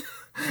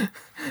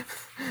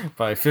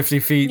 50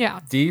 feet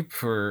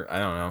deep, or I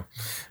don't know.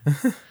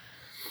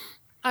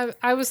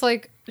 I was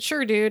like,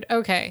 sure, dude,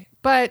 okay.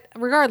 But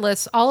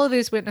regardless, all of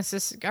these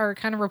witnesses are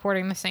kind of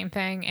reporting the same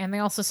thing, and they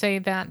also say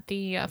that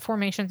the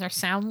formations are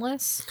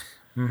soundless.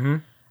 Mm-hmm.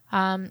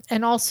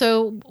 And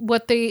also,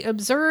 what they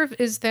observe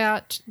is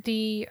that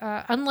the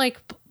unlike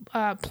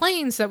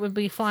planes that would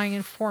be flying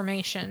in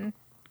formation,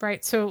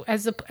 right? So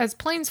as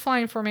planes fly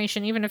in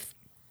formation, even if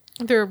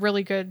they're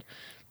really good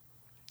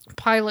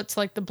pilots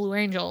like the Blue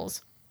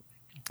Angels,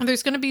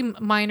 there's going to be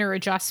minor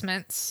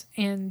adjustments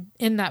in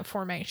that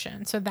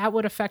formation. So that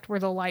would affect where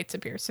the lights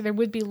appear. So there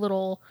would be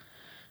little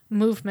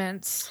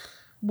movements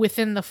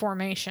within the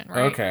formation,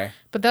 right? Okay.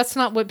 But that's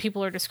not what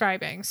people are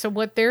describing. So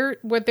what they're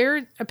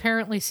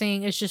apparently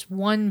seeing is just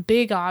one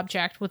big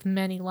object with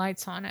many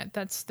lights on it.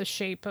 That's the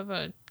shape of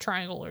a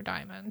triangle or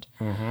diamond.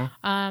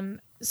 Mm-hmm.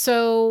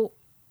 So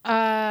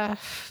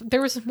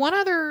there was one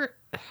other,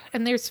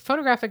 and there's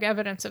photographic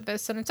evidence of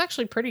this, and it's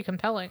actually pretty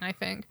compelling, I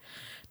think.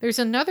 There's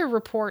another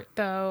report,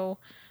 though,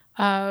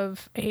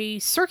 of a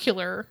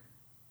circular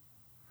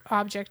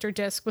object or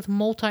disc with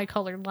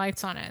multicolored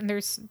lights on it. And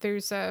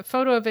there's a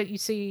photo of it you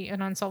see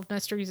in Unsolved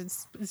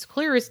Mysteries. It's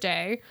clear as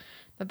day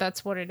that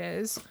that's what it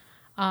is.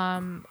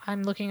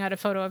 I'm looking at a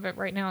photo of it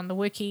right now on the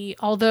wiki,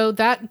 although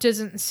that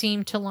doesn't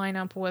seem to line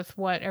up with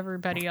what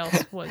everybody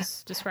else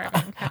was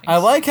describing. I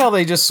like how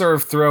they just sort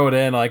of throw it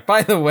in, like,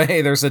 by the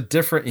way, there's a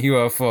different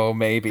UFO,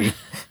 maybe.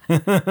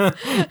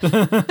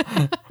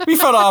 We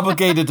felt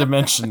obligated to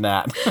mention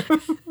that.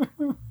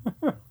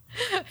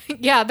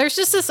 Yeah, there's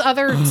just this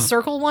other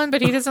circle one,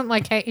 but he doesn't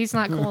he's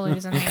not cool. He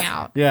doesn't hang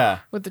out. Yeah,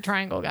 with the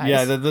triangle guys.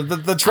 Yeah,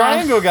 the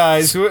triangle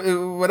guys,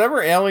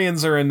 whatever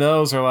aliens are in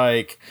those, are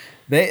like,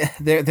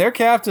 their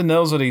captain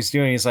knows what he's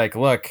doing. He's like,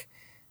 look,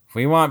 if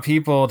we want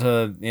people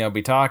to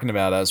be talking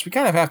about us, we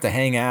kind of have to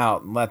hang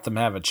out and let them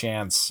have a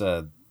chance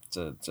to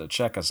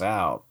check us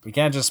out. We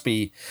can't just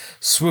be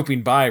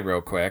swooping by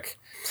real quick.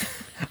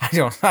 I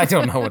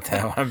don't know what the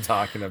hell I'm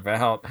talking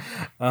about.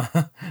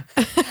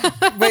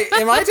 Wait,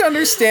 am I to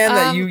understand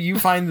that you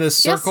find the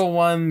circle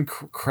one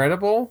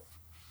credible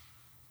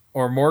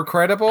or more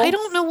credible? I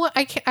don't know what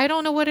I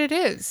don't know what it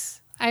is.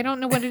 I don't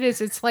know what it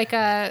is. It's like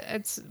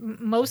it's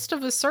most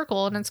of a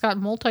circle, and it's got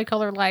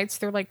multicolored lights.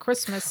 They're like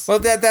Christmas. Well,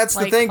 that's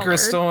the thing, colored.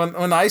 Crystal.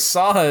 When I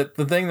saw it,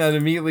 the thing that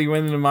immediately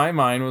went into my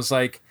mind was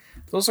like,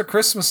 those are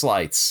Christmas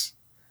lights.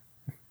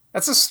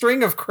 That's a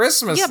string of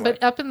Christmas lights. Yeah,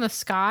 but up in the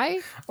sky?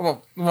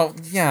 Well,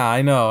 yeah,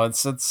 I know.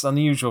 It's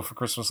unusual for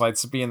Christmas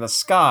lights to be in the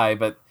sky,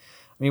 but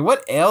I mean,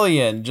 what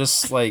alien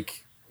just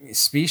like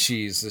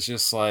species is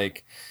just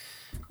like,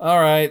 all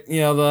right,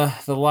 the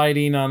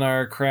lighting on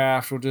our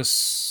craft we'll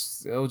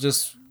just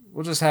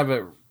have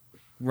it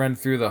run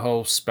through the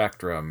whole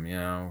spectrum,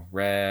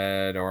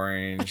 red,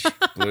 orange,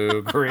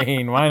 blue,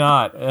 green. Why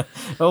not?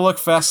 It'll look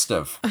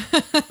festive.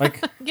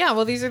 Like, yeah,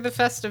 well, these are the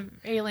festive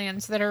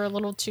aliens that are a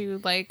little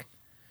too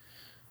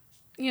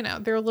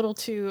they're a little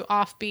too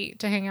offbeat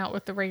to hang out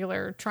with the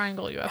regular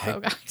triangle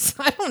UFO guys.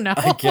 I don't know.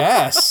 I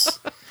guess.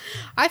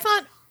 I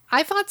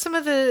thought some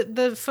of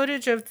the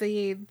footage of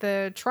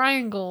the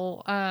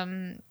triangle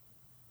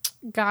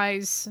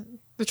guys,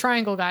 the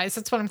triangle guys,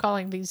 that's what I'm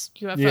calling these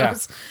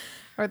UFOs,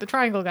 or the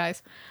triangle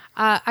guys.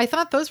 I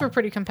thought those were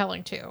pretty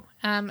compelling too.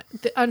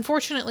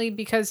 Unfortunately,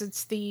 because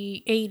it's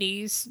the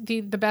 80s,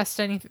 the best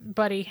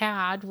anybody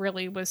had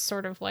really was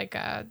sort of like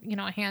a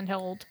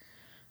handheld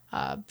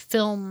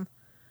film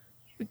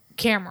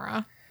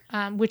camera,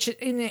 which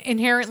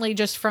inherently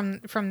just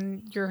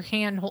from your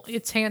hand,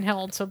 it's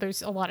handheld, so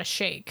there's a lot of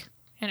shake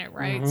in it,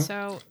 right? Mm-hmm.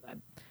 So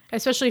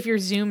especially if you're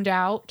zoomed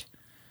out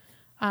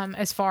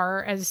as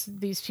far as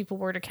these people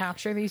were to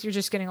capture these, you're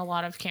just getting a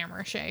lot of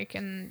camera shake,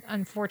 and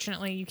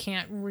unfortunately you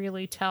can't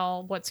really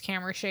tell what's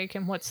camera shake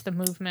and what's the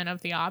movement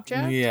of the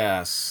object.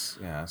 Yes.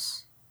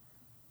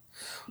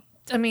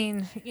 I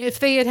mean, if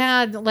they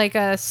had like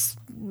a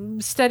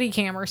steady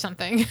cam or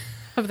something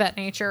of that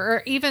nature,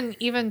 or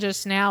even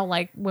just now,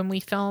 like when we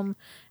film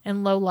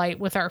in low light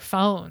with our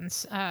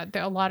phones,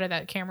 a lot of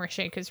that camera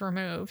shake is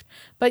removed.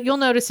 But you'll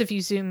notice if you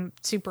zoom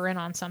super in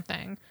on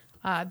something,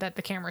 that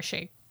the camera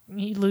shake,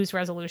 you lose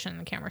resolution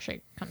and the camera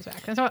shake comes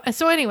back. And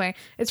so anyway,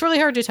 it's really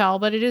hard to tell,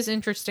 but it is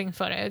interesting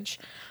footage.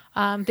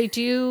 They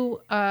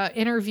do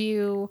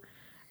interview,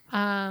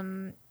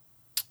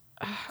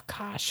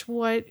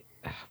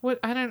 what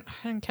I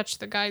didn't catch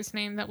the guy's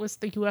name that was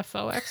the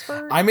UFO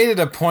expert. I made it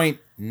a point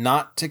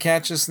not to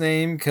catch his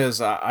name because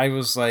I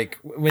was like,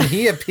 when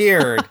he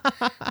appeared,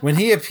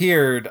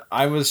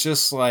 I was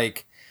just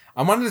like,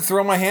 I wanted to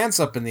throw my hands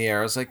up in the air.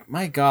 I was like,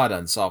 my God,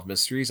 Unsolved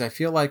Mysteries, I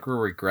feel like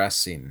we're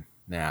regressing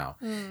now.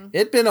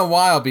 It'd been a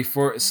while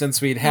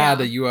since we'd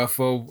had a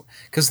UFO,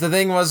 because the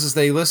thing was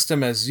they list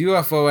him as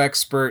UFO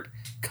expert,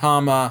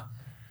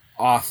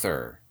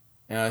 author.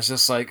 And I was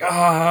just like,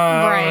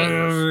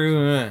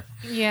 right.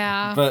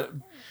 Yeah. But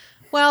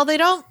they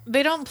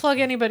don't plug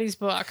anybody's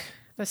book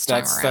this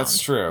time around. That's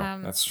true.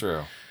 That's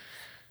true.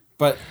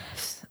 But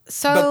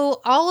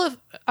all of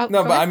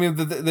no, but I mean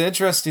the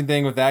interesting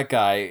thing with that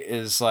guy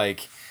is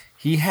like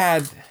he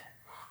had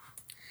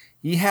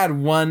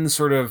one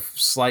sort of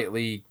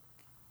slightly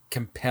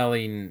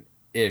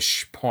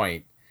compelling-ish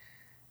point,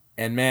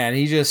 and man,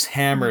 he just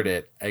hammered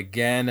it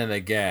again and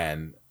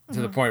again to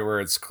the point where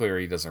it's clear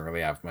he doesn't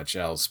really have much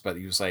else. But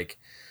he was like,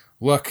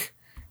 look,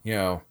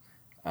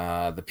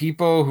 the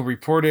people who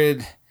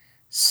reported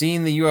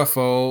seeing the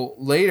UFO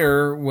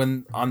later,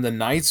 when on the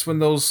nights when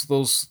those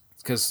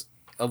because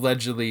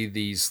allegedly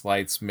these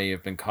lights may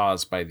have been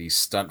caused by these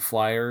stunt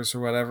flyers or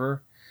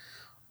whatever.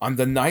 On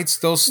the nights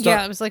those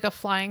it was like a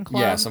flying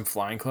club. Yeah, some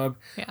flying club.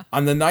 Yeah.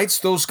 On the nights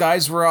those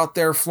guys were out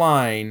there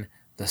flying,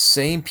 the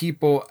same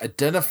people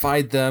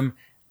identified them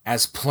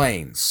as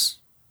planes,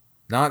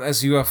 not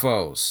as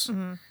UFOs.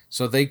 Mm-hmm.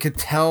 So they could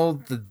tell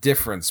the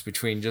difference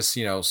between just,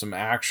 some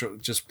actual,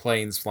 just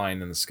planes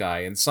flying in the sky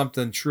and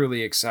something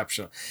truly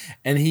exceptional.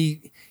 And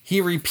he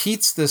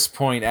repeats this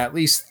point at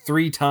least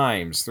 3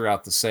 times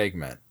throughout the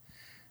segment.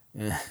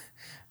 I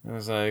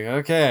was like,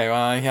 okay, well,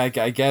 I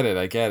get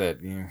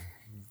it. You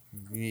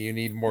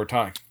need more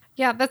time.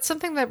 Yeah, that's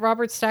something that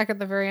Robert Stack at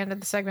the very end of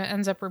the segment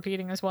ends up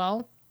repeating as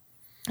well.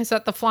 is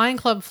that the Flying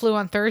Club flew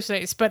on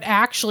Thursdays, but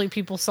actually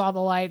people saw the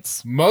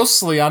lights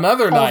mostly on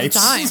other all nights.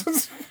 the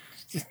time.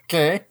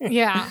 Okay.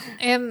 Yeah,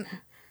 and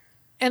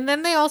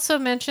then they also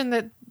mentioned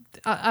that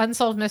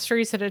Unsolved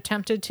Mysteries had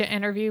attempted to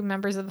interview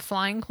members of the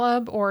Flying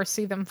Club or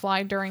see them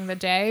fly during the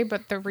day,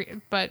 but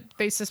but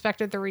they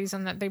suspected the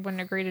reason that they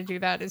wouldn't agree to do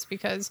that is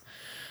because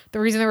the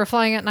reason they were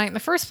flying at night in the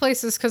first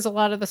place is because a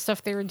lot of the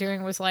stuff they were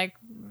doing was like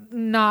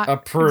not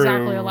Approved.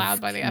 exactly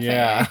allowed by the FAA.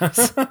 Yeah.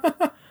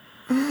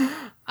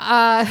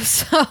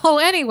 So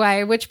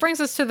anyway, which brings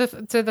us to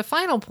the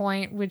final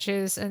point, which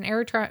is in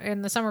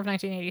the summer of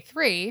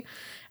 1983,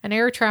 an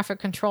air traffic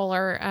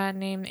controller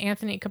named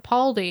Anthony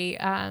Capaldi.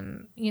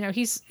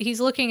 He's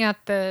looking at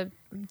the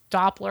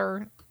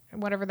Doppler,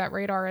 whatever that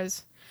radar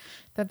is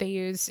that they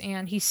use,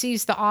 and he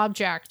sees the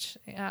object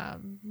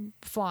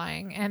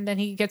flying, and then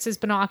he gets his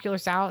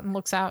binoculars out and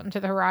looks out into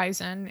the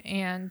horizon,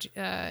 and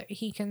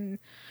he can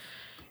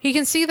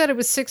see that it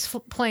was 6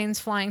 planes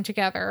flying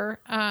together.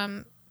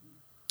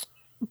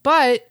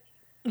 But,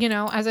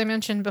 as I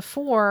mentioned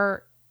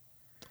before,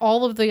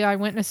 all of the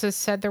eyewitnesses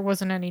said there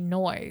wasn't any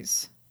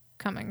noise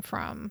coming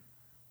from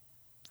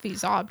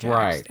these objects.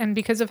 Right. And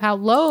because of how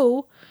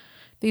low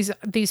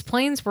these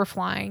planes were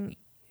flying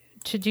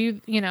to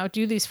do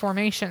these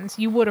formations,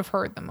 you would have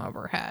heard them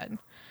overhead.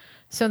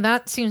 So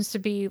that seems to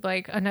be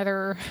like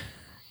another...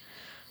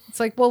 It's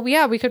like, well,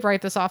 yeah, we could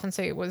write this off and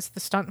say it was the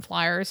stunt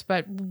flyers,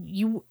 but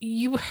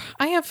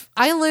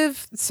I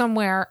live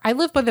somewhere. I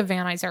live by the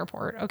Van Nuys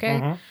Airport, okay?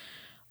 Mm-hmm.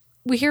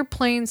 We hear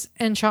planes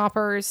and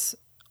choppers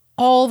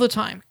all the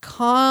time,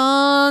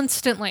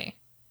 constantly.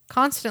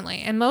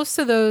 And most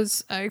of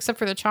those, except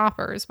for the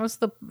choppers,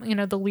 most of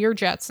the, the Lear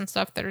jets and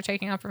stuff that are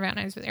taking off from Van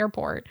Nuys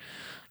Airport,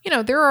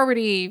 they're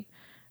already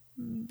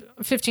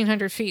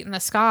 1,500 feet in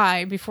the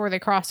sky before they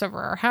cross over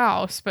our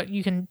house, but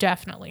you can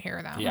definitely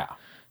hear them. Yeah.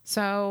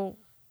 So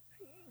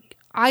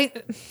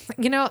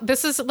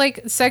this is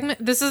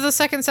the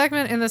second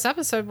segment in this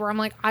episode where I'm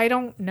like, I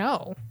don't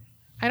know.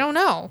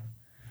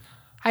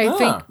 I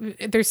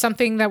think there's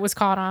something that was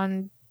caught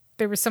on.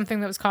 There was something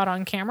that was caught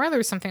on camera. There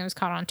was something that was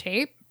caught on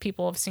tape.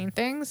 People have seen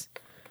things.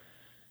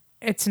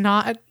 It's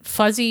not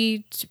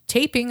fuzzy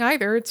taping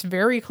either. It's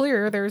very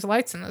clear. There's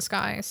lights in the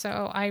sky.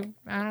 So I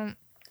don't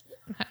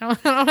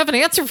have an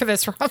answer for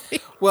this,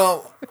 Robbie.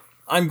 Well,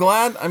 I'm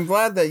glad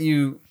that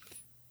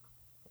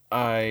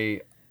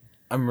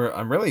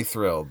I'm really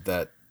thrilled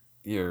that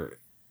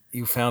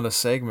you found a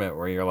segment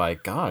where you're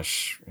like,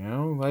 gosh,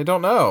 I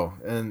don't know.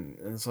 And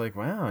it's like,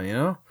 wow,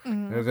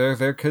 mm-hmm.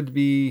 there could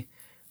be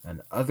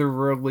an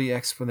otherworldly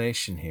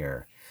explanation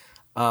here.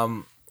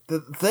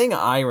 The thing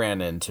I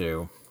ran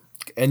into,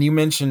 and you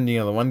mentioned, the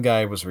one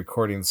guy was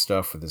recording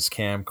stuff with his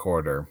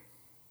camcorder.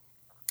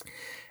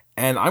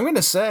 And I'm going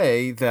to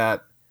say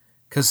that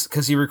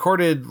because he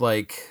recorded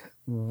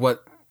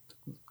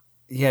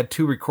he had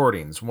 2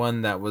 recordings.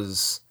 One that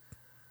was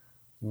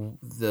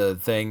the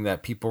thing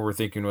that people were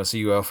thinking was a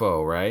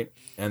UFO, right?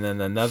 And then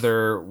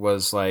another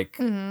was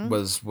mm-hmm.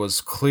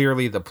 was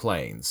clearly the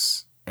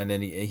planes. And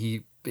then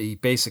he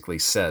basically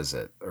says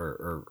it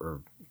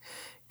or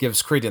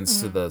gives credence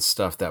mm-hmm. to the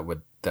stuff that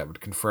would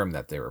confirm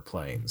that they were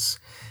planes.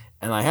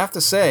 And I have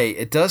to say,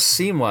 it does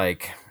seem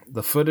like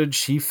the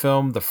footage he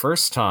filmed the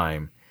first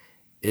time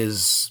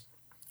is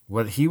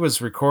what he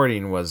was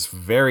recording was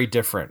very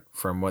different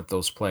from what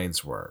those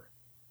planes were.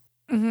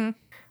 Mm-hmm.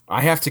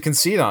 I have to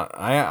concede on.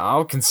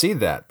 I'll concede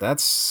that.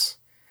 That's,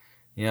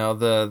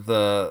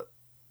 here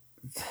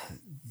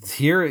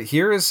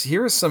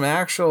is some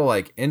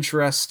actual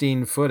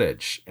interesting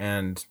footage,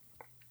 and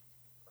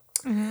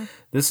mm-hmm.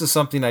 this is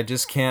something I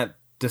just can't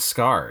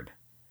discard.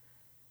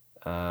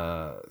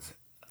 If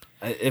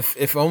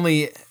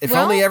only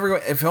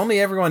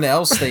everyone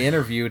else they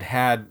interviewed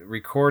had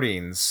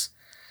recordings,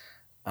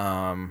 we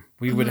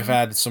mm-hmm. would have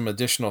had some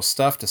additional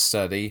stuff to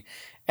study,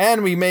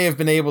 and we may have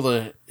been able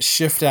to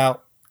sift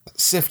out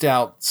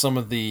some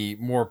of the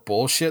more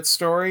bullshit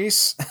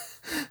stories.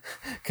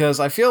 Because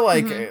I feel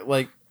like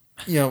mm-hmm.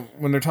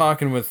 When they're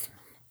talking with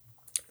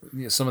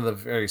some of the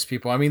various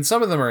people, I mean,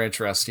 some of them are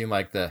interesting.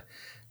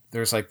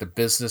 There's the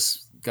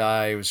business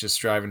guy who was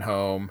just driving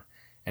home,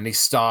 and he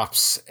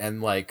stops,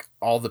 and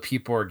all the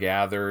people are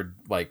gathered,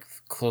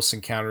 Close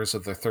Encounters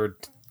of the Third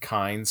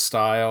Kind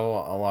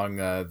style, along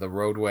the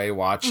roadway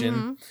watching.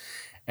 Mm-hmm.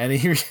 And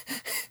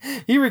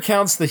he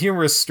recounts the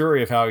humorous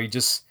story of how he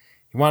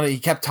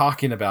kept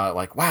talking about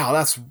it, wow,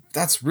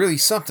 that's really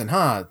something,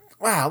 huh?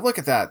 Wow, look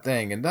at that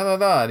thing, and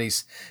da-da-da. And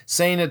he's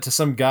saying it to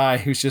some guy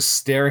who's just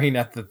staring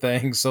at the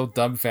thing so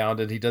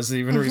dumbfounded he doesn't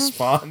even mm-hmm.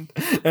 respond.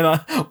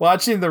 And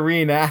watching the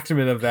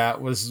reenactment of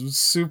that was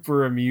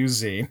super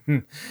amusing.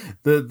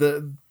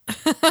 The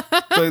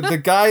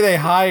guy they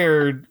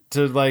hired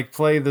to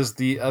play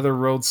the other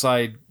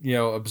roadside,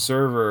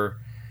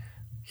 observer,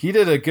 he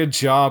did a good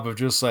job of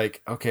just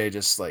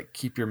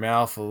keep your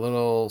mouth a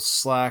little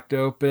slacked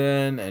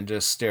open and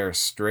just stare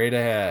straight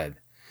ahead.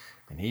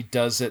 And he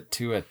does it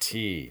to a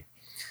T.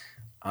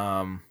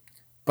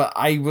 But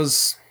I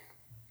was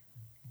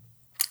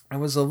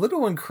a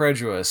little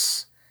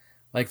incredulous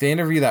Like they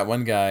interview that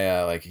one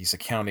guy, like he's a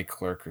county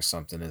clerk or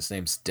something. His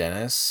name's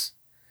Dennis,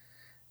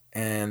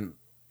 and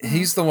Mhm.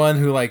 he's the one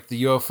who like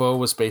the UFO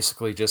was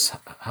basically just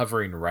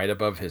hovering right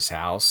above his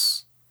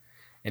house,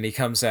 and he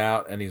comes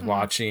out and he's Mhm.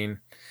 watching,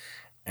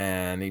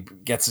 and he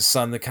gets his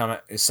son to come.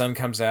 His son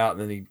comes out,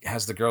 and then he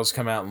has the girls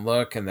come out and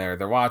look, and they're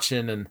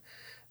watching, and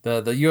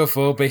the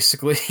UFO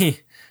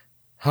basically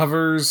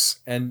hovers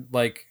and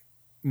like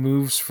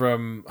moves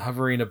from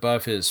hovering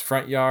above his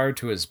front yard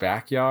to his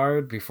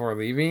backyard before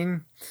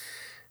leaving.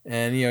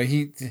 And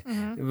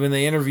Mhm. when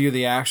they interview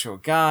the actual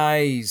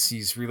guy,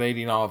 he's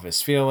relating all of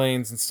his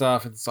feelings and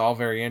stuff. It's all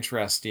very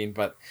interesting.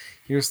 But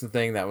here's the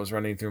thing that was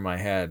running through my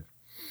head,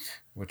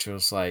 which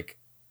was like,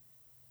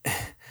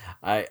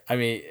 I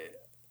mean,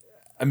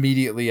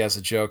 immediately as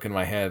a joke in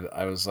my head,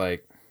 I was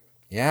like,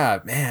 yeah,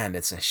 man,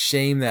 it's a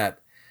shame that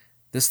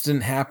this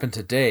didn't happen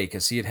today,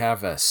 because he'd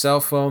have a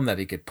cell phone that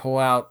he could pull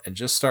out and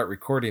just start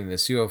recording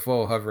this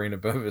UFO hovering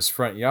above his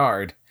front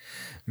yard.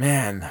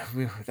 Man, that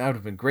would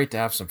have been great to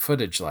have some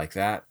footage like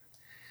that.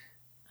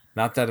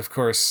 Not that, of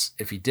course,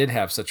 if he did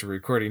have such a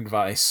recording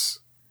device,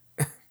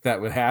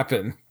 that would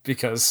happen,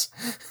 because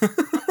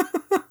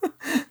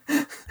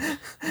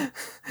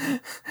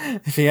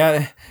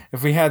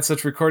if we had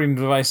such recording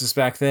devices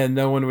back then,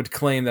 no one would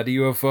claim that a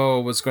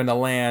UFO was going to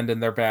land in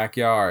their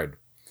backyard.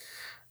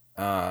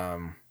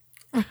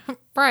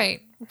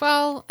 Right.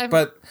 Well,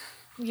 But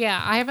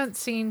yeah, I haven't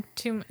seen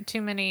too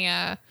many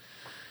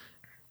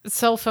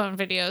cell phone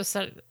videos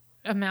that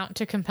amount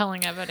to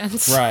compelling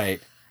evidence. right.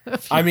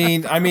 I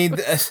mean,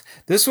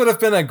 this would have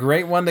been a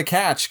great one to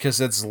catch, because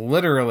it's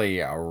literally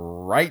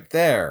right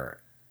there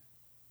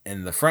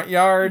in the front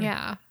yard,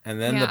 Yeah. and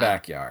then the Yeah.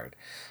 backyard.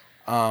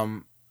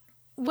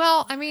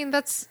 Well, I mean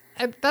that's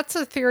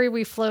a theory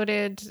we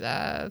floated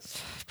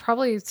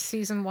probably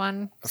season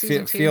 1,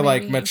 season 2. Feel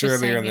like maybe, much just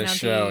earlier saying, in the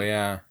show,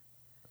 yeah.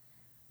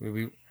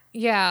 We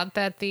Yeah,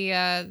 that the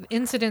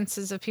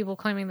incidences of people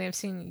claiming they've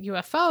seen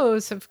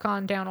UFOs have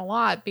gone down a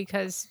lot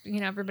because,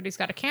 everybody's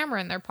got a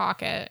camera in their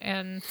pocket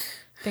and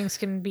things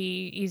can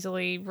be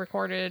easily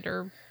recorded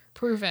or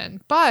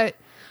proven. But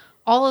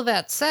all of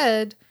that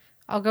said,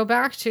 I'll go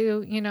back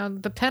to,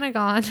 the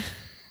Pentagon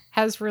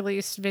has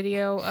released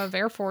video of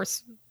Air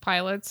Force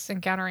pilots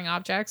encountering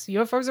objects.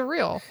 UFOs are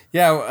real.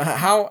 yeah,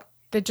 how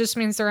That just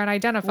means they're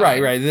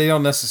unidentified. right. They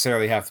don't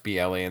necessarily have to be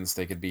aliens.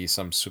 They could be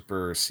some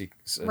super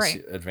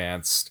Right.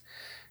 advanced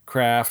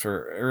craft,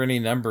 or any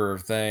number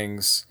of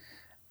things.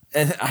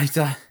 And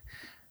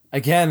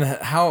again,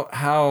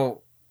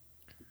 how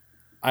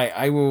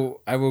I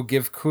will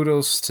give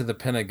kudos to the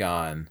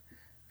Pentagon,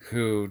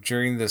 who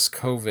during this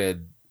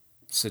COVID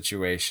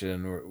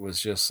situation was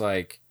just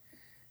like,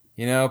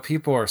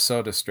 people are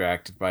so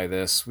distracted by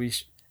this. We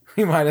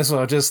might as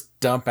well just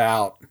dump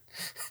out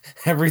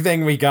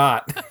everything we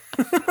got.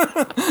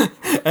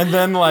 And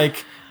then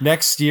like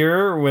next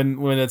year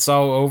when it's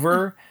all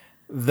over,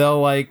 they'll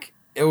like,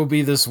 it will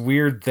be this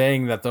weird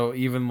thing that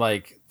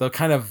they'll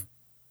kind of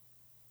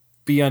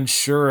be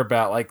unsure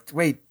about, like,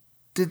 wait,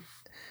 I'm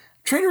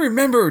trying to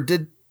remember,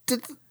 did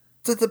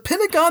the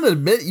Pentagon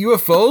admit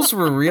UFOs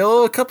were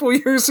real a couple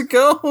years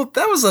ago?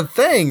 That was a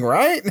thing,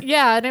 right?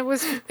 Yeah, and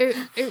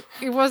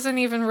it wasn't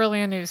even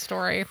really a news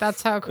story.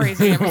 That's how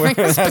crazy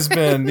everything It has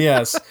been,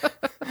 yes.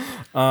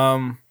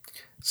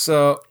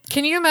 So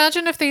Can you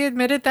imagine if they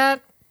admitted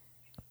that,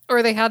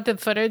 or they had the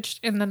footage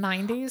in the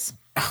 90s?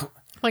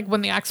 Like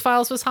when the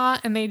X-Files was hot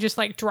and they just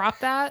like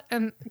dropped that?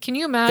 And can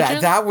you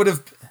imagine? that would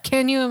have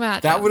Can you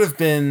imagine? that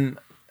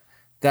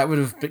would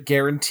have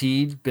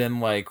guaranteed been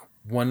like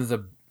one of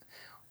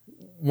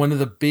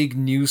the big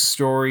news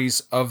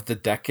stories of the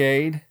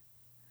decade,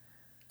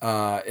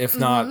 if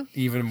not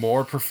even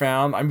more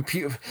profound. I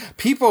mean,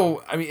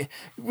 people. I mean,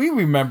 we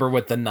remember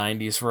what the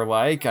 '90s were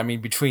like. I mean,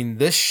 between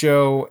this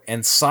show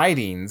and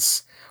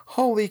Sightings,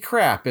 holy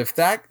crap! If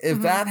that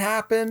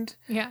happened,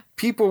 Yeah.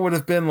 people would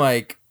have been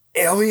like,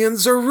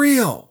 aliens are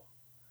real.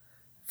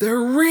 They're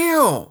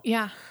real.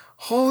 Yeah.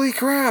 Holy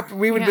crap.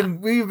 We've Yeah.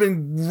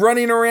 been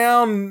running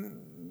around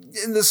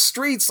in the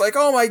streets like,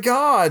 oh my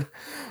God,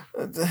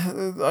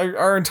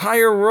 our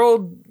entire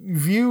world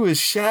view is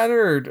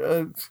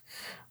shattered.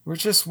 We're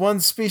just one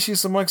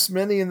species amongst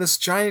many in this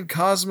giant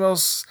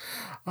cosmos.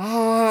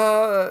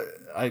 I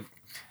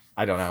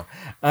don't know.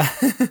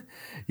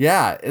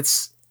 Yeah,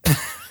 it's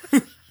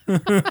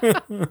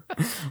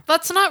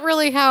That's not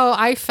really how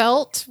I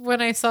felt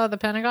when I saw the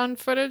Pentagon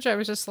footage. I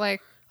was just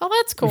like, oh,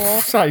 that's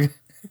cool.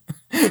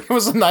 it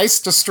was a nice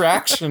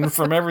distraction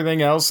from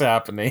everything else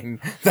happening.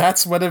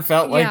 That's what it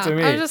felt like to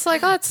me. I was just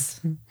like, oh,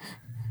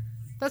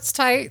 that's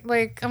tight.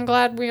 Like, I'm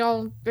glad we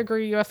all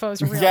agree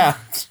UFOs are real. Yeah.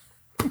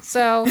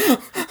 So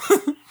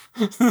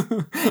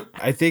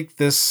I think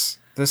this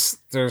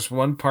there's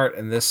one part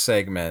in this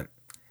segment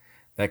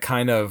that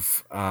kind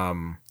of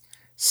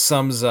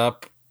sums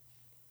up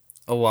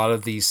a lot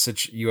of these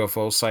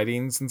UFO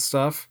sightings and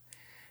stuff.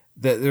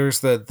 That there's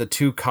the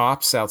two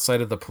cops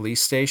outside of the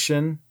police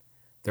station.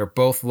 They're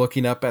both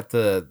looking up at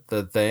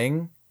the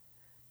thing,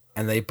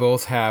 and they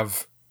both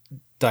have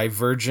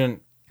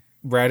divergent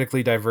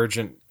radically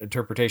divergent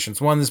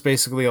interpretations. One is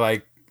basically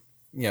like,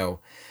 not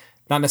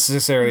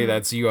necessarily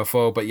that's a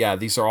UFO, but yeah,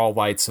 these are all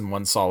lights in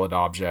one solid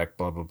object,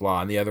 blah, blah,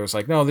 blah. And the other is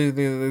like, no,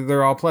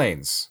 they're all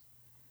planes.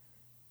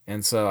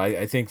 And so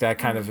I think that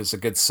kind of is a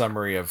good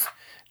summary of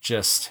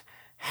just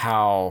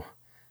how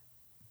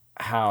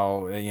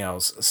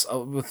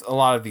with a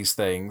lot of these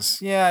things,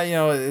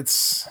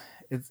 it's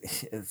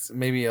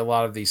maybe a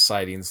lot of these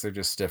sightings, they're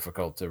just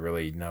difficult to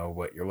really know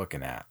what you're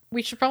looking at.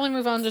 We should probably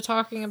move on to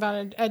talking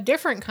about a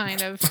different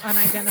kind of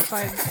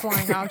unidentified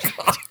flying object.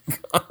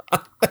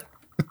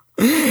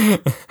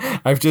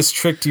 I've just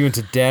tricked you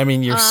into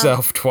damning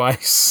yourself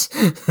twice.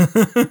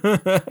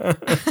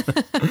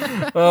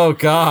 Oh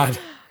God.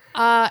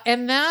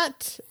 And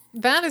that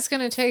is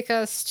going to take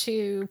us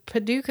to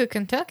Paducah,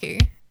 Kentucky.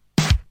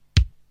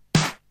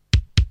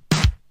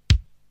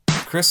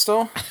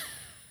 Crystal?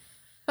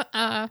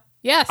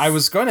 Yes. I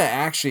was going to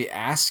actually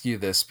ask you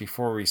this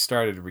before we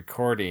started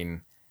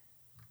recording,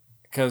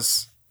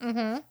 because,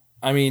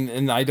 I mean,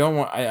 and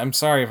I'm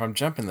sorry if I'm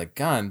jumping the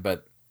gun,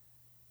 but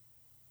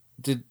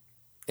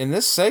in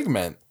this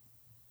segment,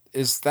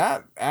 is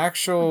that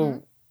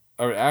actual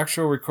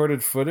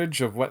recorded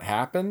footage of what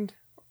happened?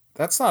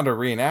 That's not a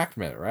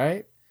reenactment,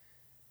 right?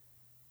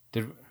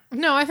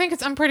 No, I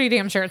think I'm pretty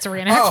damn sure it's a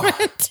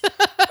reenactment.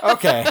 Oh,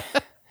 okay.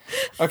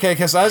 Okay,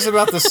 because I was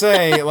about to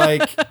say,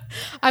 like...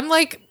 I'm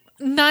like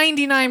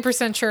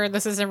 99% sure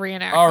this is a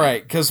reenactment. All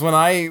right, because when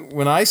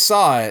I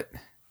saw it,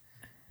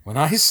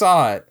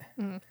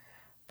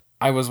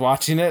 I was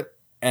watching it,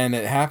 and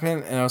it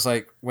happened, and I was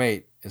like,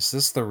 wait, is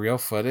this the real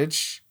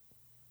footage?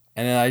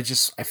 And then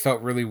I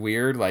felt really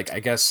weird, like, I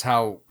guess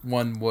how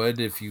one would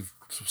if you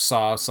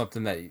saw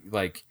something that,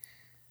 like,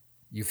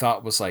 you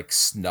thought was, like,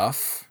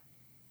 snuff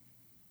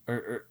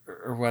or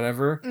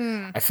whatever.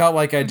 I felt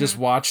like I just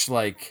watched,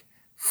 like...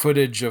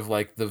 footage of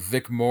like the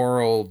Vic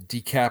Morrow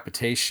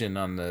decapitation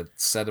on the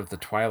set of the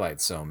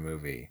Twilight Zone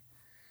movie.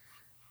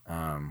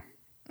 I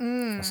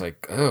was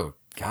like, oh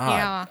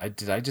God, yeah.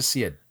 did I just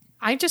see a?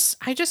 I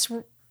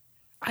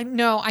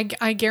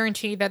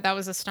guarantee that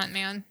was a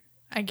stuntman.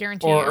 I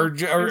guarantee.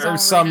 Or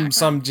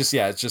some just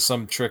it's just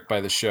some trick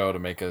by the show to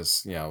make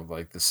us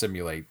like to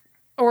simulate.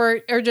 Or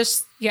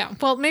just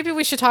Well, maybe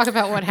we should talk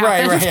about what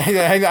happened.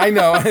 Right. I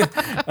know.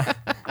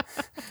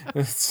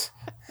 It's.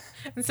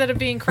 Instead of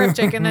being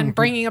cryptic and then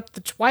bringing up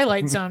the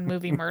Twilight Zone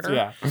movie murder.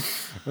 Yeah.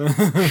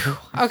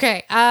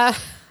 Okay.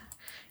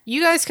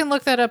 You guys can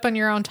look that up on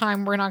your own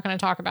time. We're not going to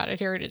talk about it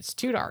here. It's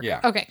too dark. Yeah.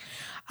 Okay.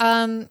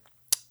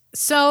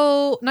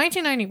 So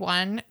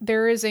 1991,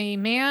 there is a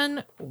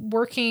man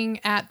working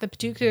at the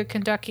Paducah,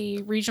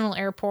 Kentucky Regional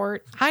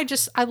Airport. I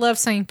love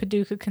saying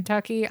Paducah,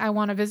 Kentucky. I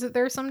want to visit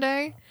there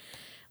someday.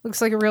 Looks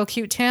like a real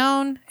cute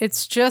town.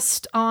 It's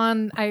just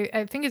on,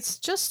 I think it's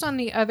just on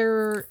the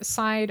other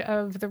side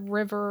of the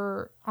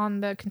river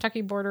on the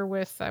Kentucky border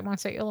with, I want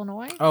to say,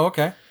 Illinois. Oh,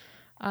 okay.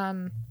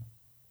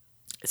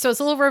 So it's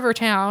a little river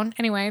town.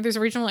 Anyway, there's a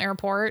regional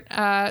airport.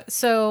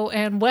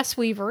 And Wes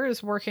Weaver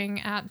is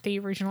working at the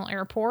regional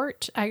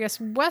airport. I guess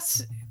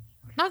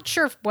not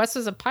sure if Wes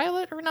is a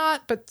pilot or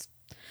not, but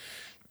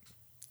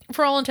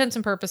for all intents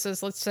and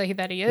purposes, let's say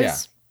that he is. Yeah.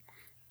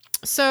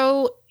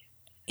 So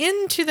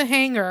into the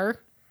hangar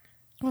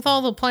with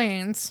all the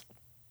planes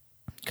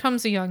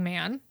comes a young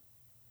man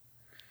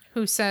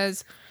who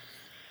says,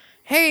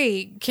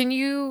 "Hey, can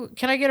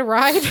I get a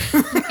ride?"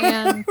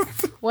 And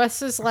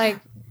Wes is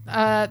like,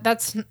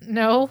 that's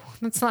not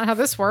how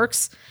this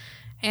works.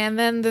 And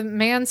then the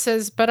man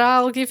says, "But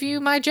I'll give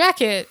you my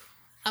jacket.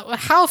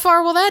 How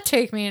far will that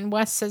take me?" And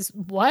Wes says,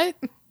 "What?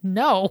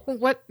 No,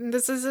 what?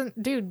 This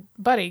isn't, dude,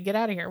 buddy, get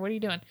out of here. What are you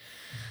doing?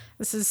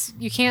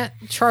 You can't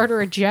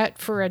charter a jet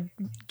for a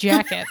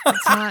jacket.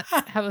 That's not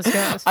how this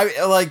goes."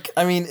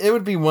 I mean, it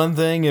would be one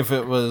thing if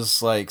it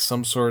was like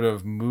some sort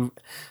of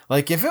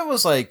like if it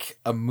was like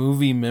a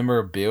movie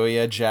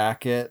memorabilia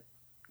jacket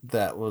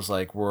that was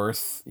like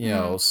worth,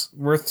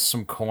 worth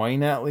some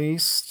coin at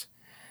least.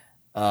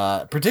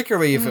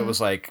 Particularly if it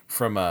was like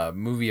from a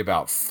movie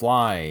about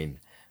flying,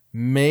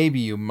 maybe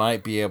you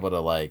might be able to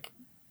like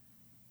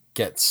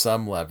get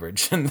some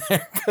leverage in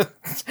there.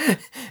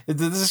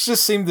 This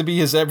just seemed to be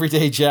his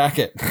everyday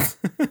jacket.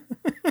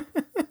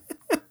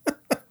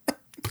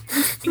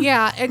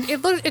 Yeah,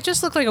 it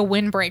just looked like a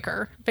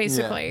windbreaker,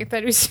 basically,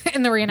 that was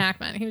in the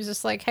reenactment. He was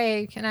just like,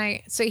 "Hey, can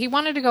I..." So he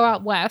wanted to go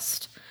out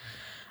west.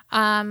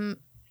 And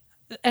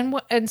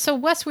so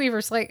Wes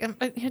Weaver's like,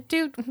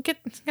 "Dude, get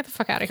the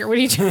fuck out of here. What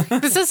are you doing?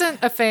 This isn't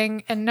a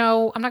thing, and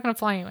no, I'm not going to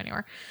fly you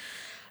anywhere."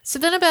 So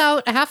then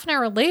about a half an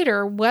hour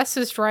later, Wes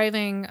is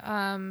driving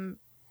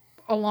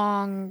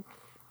along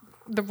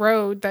the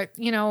road that,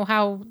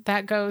 how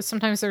that goes.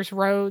 Sometimes there's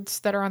roads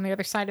that are on the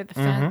other side of the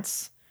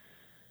fence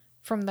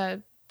from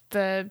the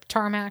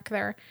tarmac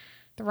there,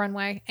 the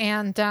runway.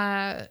 And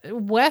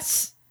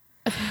Wes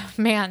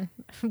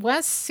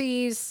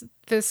sees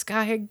this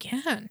guy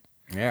again.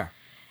 Yeah.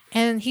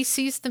 And he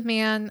sees the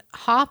man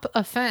hop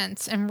a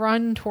fence and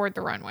run toward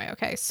the runway.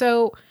 Okay,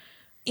 so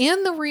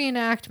in the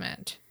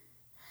reenactment,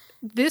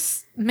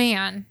 this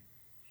man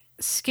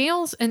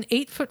scales an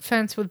 8-foot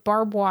fence with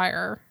barbed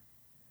wire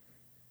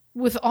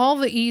with all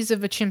the ease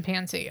of a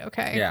chimpanzee,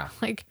 okay? Yeah.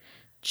 Like,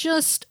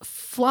 just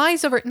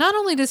flies over it. Not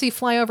only does he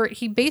fly over it,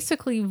 he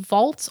basically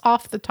vaults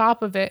off the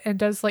top of it and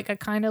does like a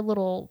kind of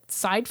little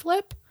side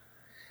flip.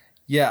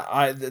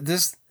 Yeah,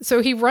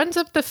 So he runs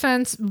up the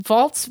fence,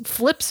 vaults,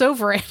 flips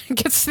over it, and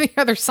gets to the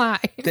other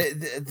side.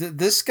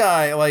 This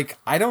guy, like,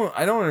 I don't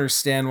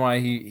understand why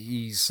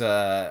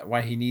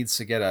why he needs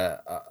to get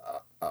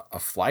a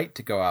flight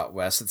to go out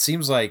west. It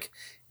seems like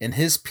in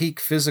his peak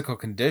physical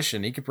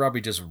condition, he could probably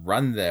just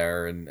run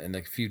there in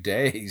a few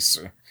days.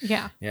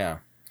 Yeah. Yeah.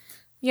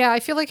 Yeah,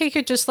 I feel like he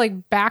could just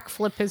like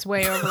backflip his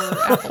way over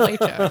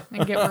Appalachia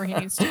and get where he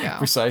needs to go.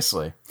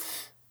 Precisely.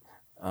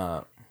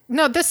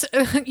 No, this,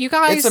 you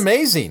guys. It's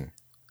amazing.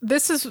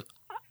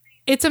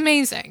 It's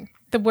amazing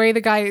the way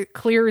the guy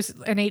clears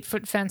an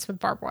 8-foot fence with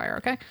barbed wire,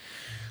 okay?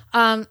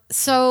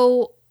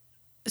 So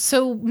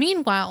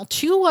meanwhile,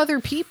 2 other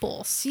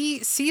people see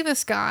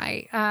this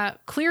guy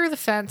clear the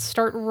fence,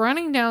 start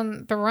running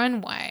down the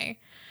runway.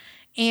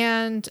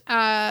 And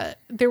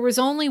there was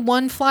only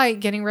one flight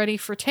getting ready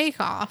for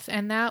takeoff,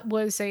 and that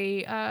was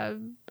a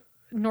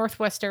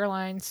Northwest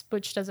Airlines,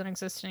 which doesn't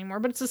exist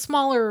anymore, but it's a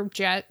smaller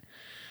jet,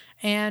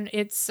 and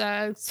it's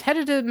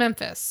headed to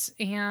Memphis.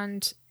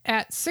 And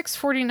at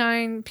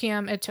 6:49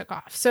 p.m., it took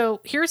off. So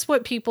here's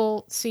what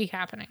people see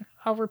happening.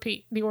 I'll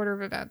repeat the order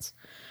of events.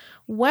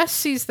 Wes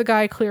sees the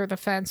guy clear the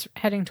fence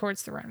heading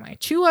towards the runway.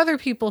 2 other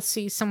people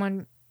see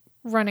someone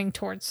running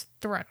towards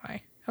the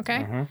runway. Okay?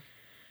 Mm-hmm.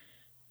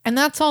 And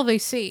that's all they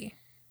see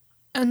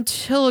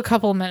until a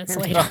couple of minutes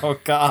later. Oh,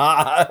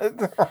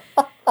 God.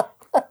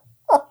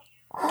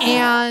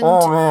 And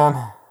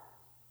oh,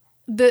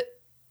 man.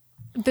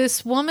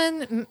 This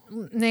woman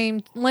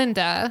named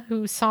Linda,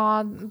 who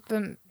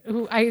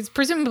I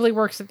presumably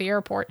works at the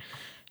airport,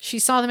 she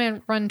saw the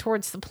man run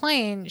towards the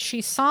plane.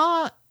 She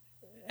saw,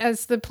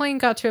 as the plane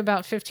got to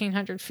about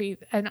 1,500 feet,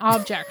 an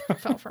object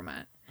fell from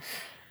it.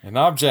 An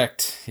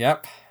object,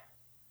 yep.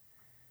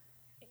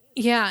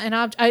 Yeah,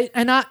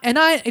 an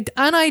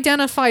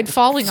unidentified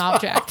falling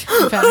object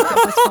at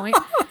this point.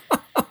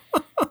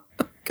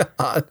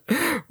 God,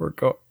 we're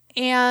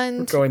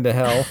going to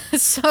hell.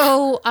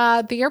 So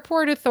the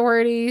airport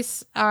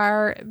authorities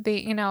are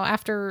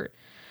after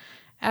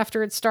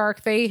it's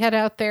dark, they head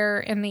out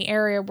there in the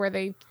area where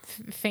they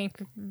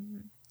think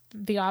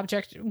the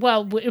object.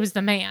 Well, it was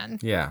the man.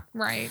 Yeah.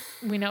 Right.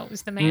 We know it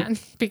was the man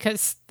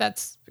because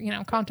that's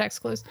context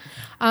clues.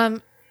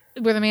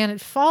 Where the man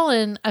had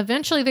fallen.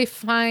 Eventually, they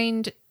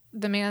find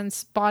the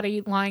man's body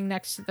lying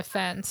next to the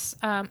fence.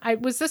 At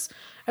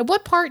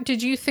what part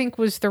did you think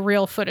was the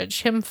real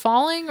footage? Him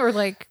falling or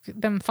like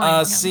them finding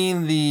him?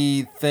 Seeing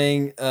the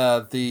thing,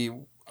 the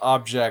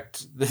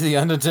object, the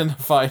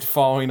unidentified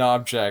falling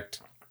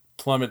object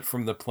plummet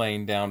from the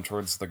plane down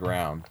towards the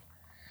ground.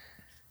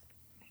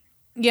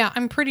 Yeah,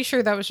 I'm pretty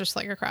sure that was just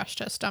like a crash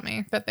test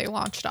dummy that they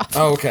launched off.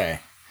 Oh, okay.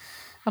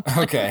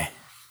 Okay.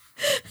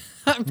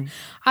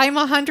 I'm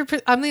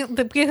 100%. I mean,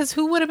 because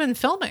who would have been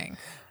filming?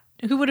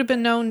 Who would have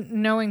been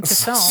knowing to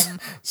film?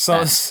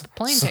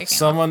 Plane taking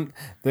someone.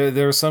 off?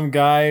 There was some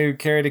guy who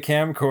carried a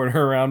camcorder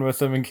around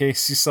with him in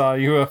case he saw a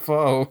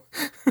UFO.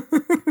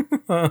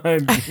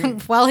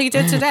 Well, he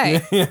did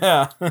today.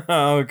 Yeah.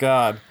 Oh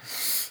God.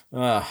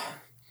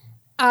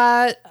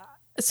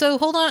 So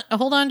hold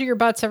on to your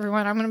butts,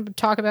 everyone. I'm going to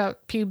talk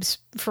about pubes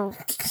for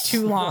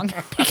too long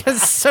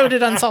because so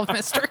did Unsolved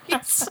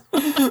Mysteries.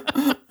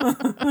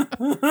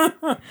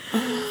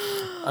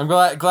 I'm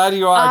glad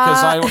you are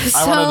because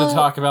I wanted to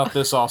talk about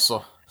this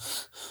also.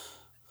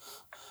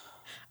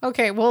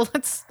 Okay, well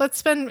let's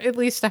spend at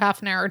least a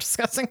half an hour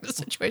discussing the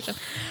situation.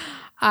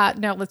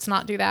 No, let's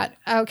not do that.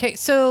 Okay,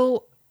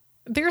 so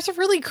there's a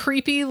really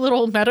creepy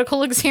little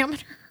medical examiner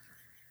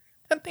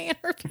that they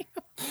interview.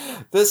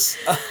 This.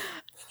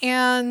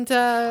 And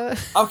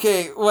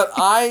okay,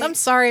 I'm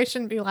sorry, I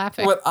shouldn't be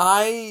laughing.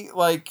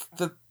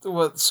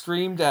 What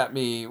screamed at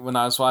me when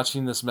I was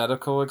watching this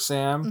medical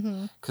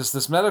exam, because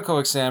this medical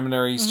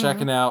examiner, he's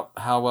checking out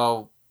how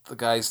well the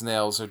guy's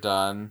nails are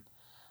done.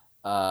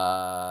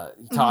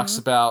 He talks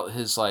about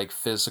his like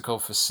physical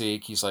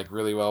physique. He's like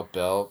really well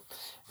built,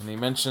 and he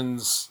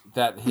mentions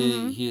that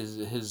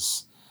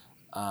his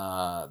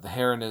the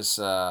hair in his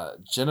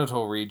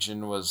genital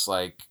region was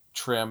like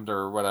trimmed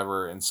or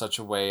whatever in such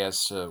a way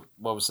as to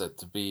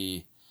to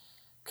be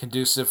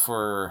conducive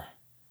for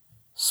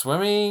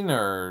swimming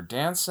or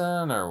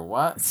dancing or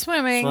what?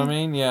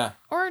 Swimming, yeah,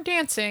 or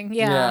dancing,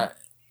 yeah.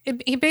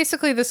 He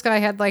basically, this guy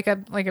had like a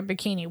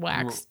bikini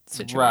wax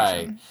situation,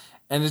 right?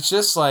 And it's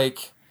just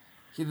like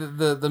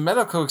the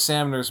medical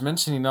examiner is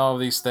mentioning all of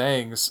these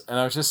things, and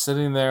I was just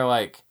sitting there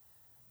like,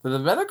 did the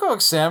medical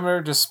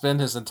examiner just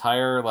spend his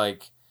entire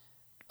like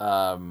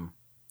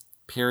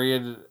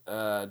period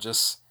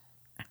just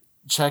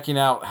checking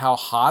out how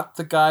hot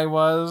the guy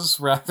was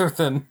rather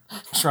than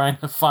trying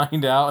to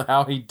find out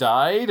how he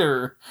died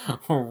or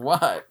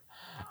what?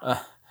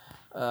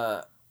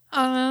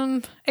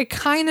 It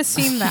kind of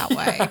seemed that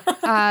way.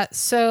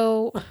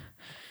 So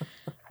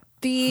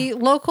The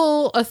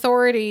local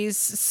authorities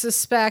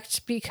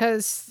suspect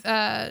because,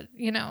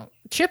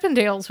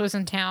 Chippendales was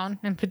in town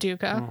in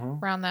Paducah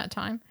around that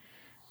time,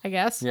 I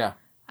guess. Yeah.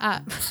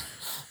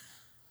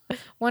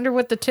 Wonder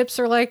what the tips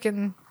are like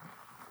in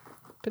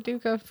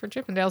Paducah for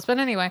Chippendales. But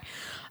anyway,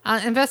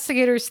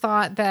 investigators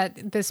thought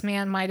that this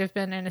man might have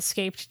been an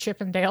escaped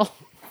Chippendale,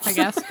 I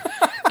guess.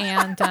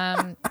 And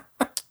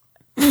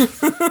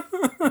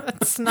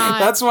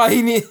that's why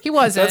he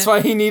wasn't. That's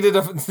why he needed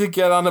to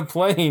get on a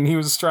plane. He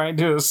was trying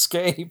to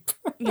escape.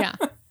 Yeah.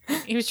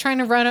 He was trying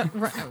to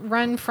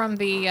run from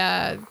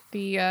the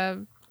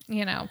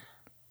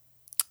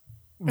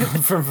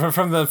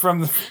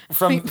from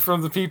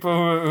the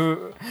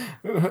people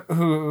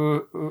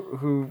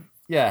who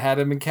had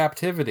him in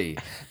captivity.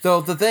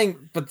 Though the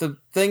thing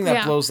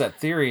that blows that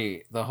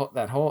theory, a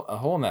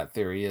hole in that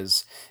theory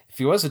is if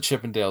he was a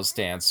Chippendales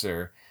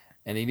dancer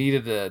and he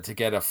needed to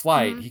get a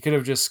flight, he could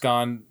have just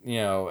gone,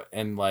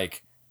 and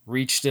like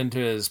reached into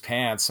his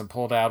pants and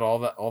pulled out all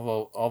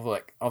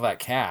that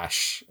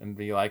cash and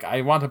be like,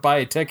 I want to buy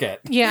a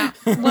ticket. Yeah.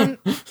 One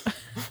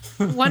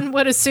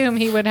would assume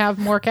he would have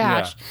more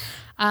cash.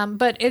 Yeah.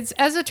 But it's,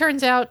 as it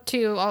turns out,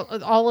 too,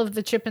 all of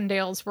the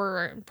Chippendales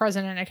were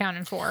present and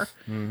accounted for.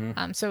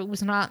 So it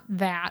was not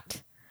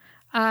that.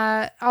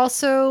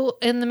 Also,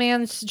 in the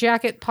man's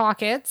jacket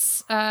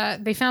pockets,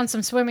 they found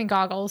some swimming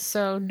goggles.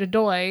 So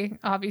Dodoy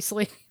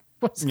obviously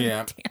was a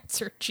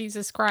dancer.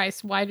 Jesus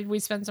Christ. Why did we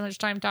spend so much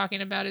time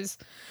talking about his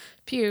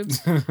pubes?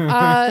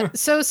 And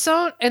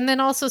then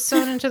also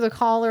sewn into the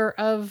collar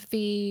of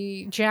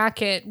the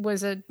jacket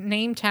was a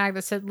name tag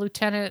that said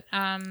Lieutenant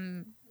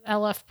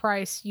L.F.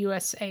 Price,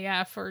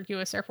 USAF, or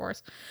U.S. Air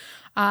Force.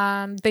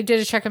 They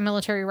did a check of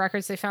military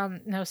records. They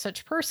found no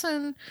such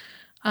person.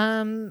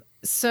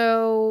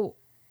 So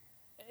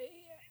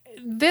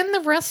then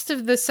the rest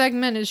of the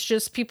segment is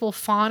just people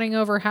fawning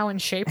over how in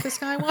shape this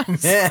guy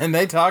was. Yeah, and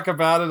they talk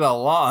about it a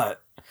lot.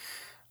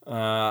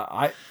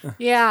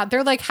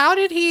 They're like, how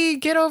did he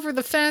get over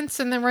the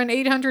fence and then run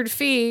 800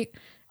 feet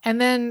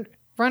and then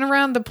run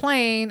around the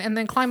plane and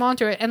then climb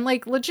onto it? And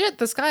like, legit,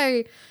 this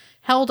guy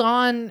held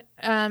on,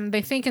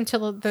 they think,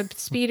 until the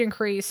speed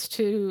increased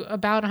to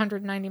about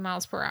 190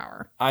 miles per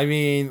hour. I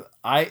mean,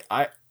 I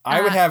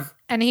would have...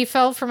 And he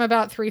fell from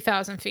about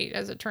 3,000 feet,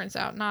 as it turns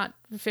out, not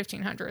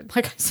 1,500,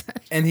 like I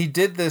said. And he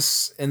did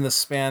this in the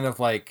span of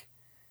like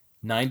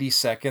 90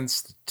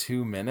 seconds to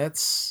 2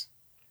 minutes.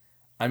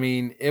 I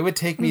mean, it would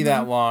take me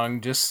that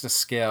long just to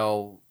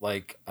scale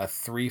like a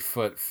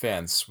 3-foot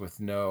fence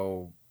with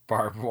no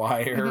barbed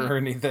wire or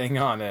anything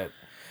on it.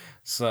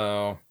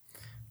 So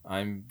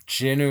I'm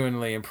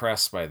genuinely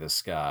impressed by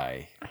this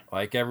guy.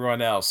 Like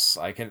everyone else,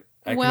 I can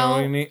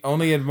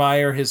only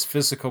admire his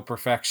physical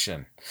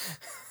perfection.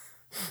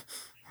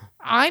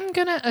 I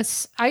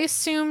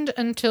assumed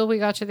until we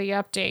got to the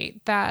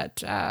update that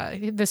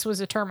this was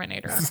a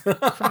Terminator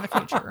from the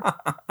future.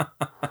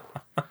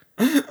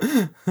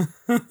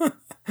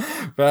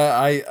 But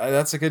I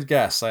that's a good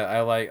guess. I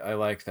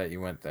like that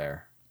you went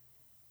there.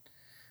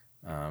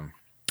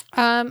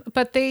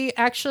 But they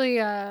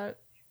actually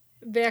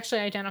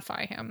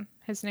identify him.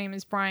 His name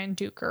is Brian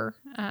Duker.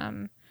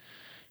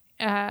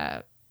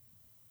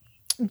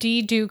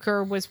 D.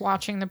 Duker was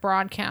watching the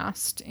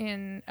broadcast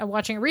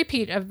watching a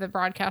repeat of the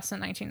broadcast in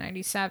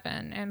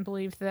 1997 and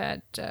believed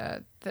that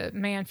the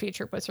man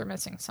featured was her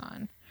missing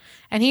son.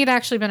 And he had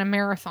actually been a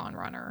marathon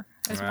runner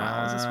as well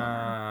as a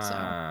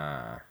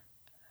swimmer.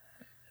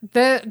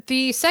 So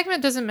the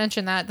segment doesn't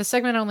mention that. The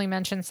segment only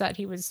mentions that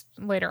he was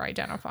later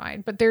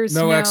identified, but there's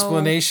no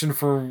explanation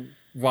for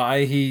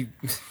why he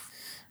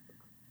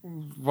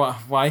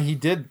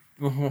did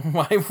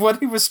what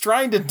he was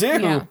trying to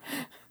do.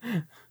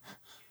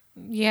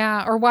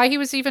 Yeah, or why he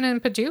was even in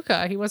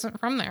Paducah. He wasn't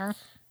from there.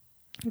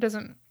 It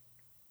doesn't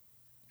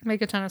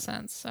make a ton of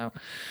sense. So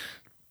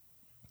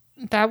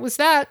that was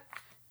that.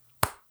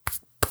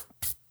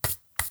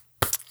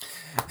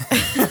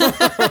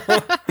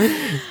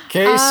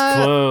 Case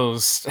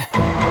closed.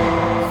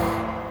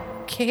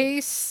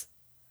 Case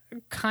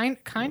kind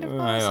of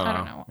closed? I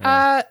don't know.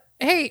 Yeah.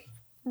 Hey,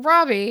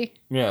 Robbie.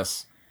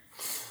 Yes.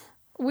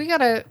 We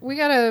gotta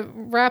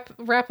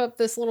wrap up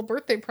this little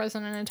birthday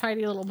present in a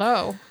tidy little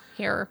bow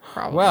here,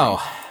 probably.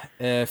 Well,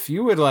 if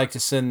you would like to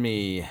send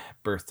me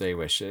birthday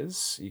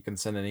wishes, you can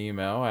send an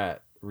email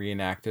at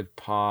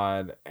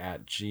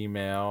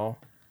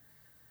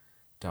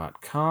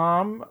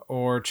reenactedpod@gmail.com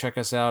or check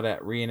us out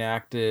at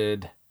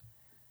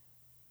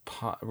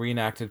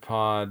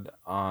reenactedpod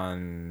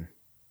on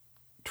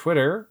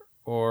Twitter,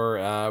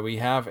 or we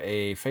have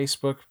a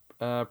Facebook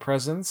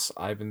presence.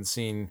 I've been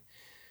seeing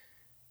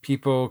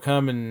people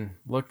come and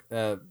look.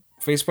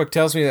 Facebook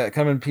tells me that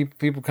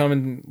people come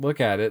and look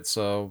at it,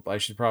 so I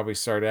should probably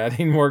start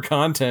adding more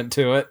content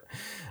to it.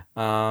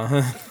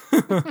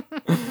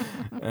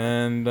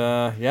 And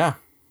yeah.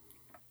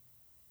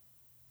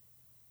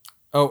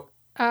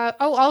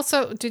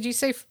 Also, did you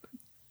say,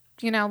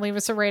 leave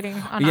us a rating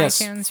on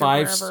iTunes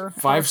or wherever?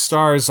 5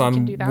 stars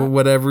on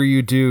whatever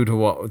you do to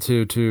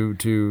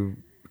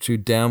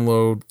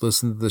download,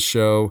 listen to the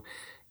show,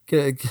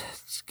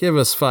 give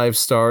us 5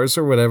 stars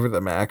or whatever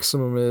the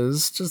maximum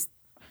is. Just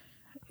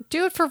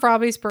do it for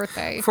Robbie's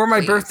birthday. For my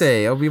please.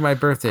 birthday. It'll be my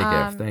birthday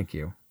gift. Thank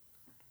you.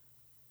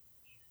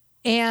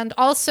 And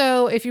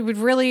also, if you would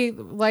really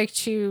like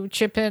to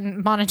chip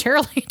in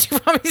monetarily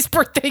to Robbie's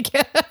birthday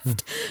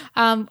gift,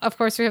 of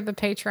course, we have the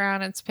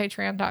Patreon. It's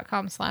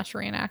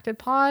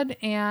patreon.com/reenactedpod.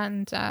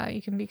 And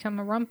you can become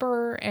a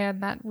rumper.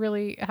 And that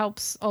really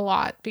helps a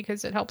lot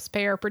because it helps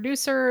pay our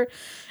producer.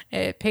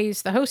 It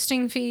pays the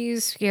hosting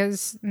fees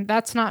because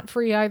that's not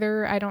free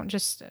either.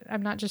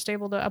 I'm not just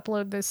able to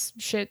upload this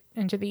shit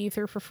into the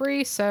ether for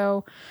free.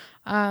 So,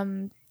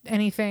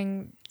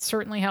 anything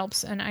certainly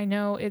helps. And I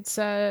know it's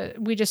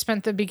we just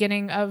spent the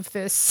beginning of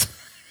this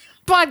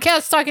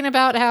podcast talking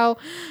about how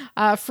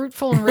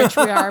fruitful and rich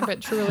we are,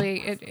 but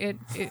truly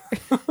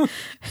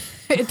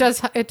it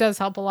does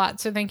help a lot.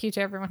 So thank you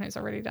to everyone who's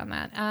already done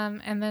that.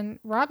 And then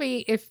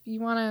Robbie, if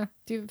you want to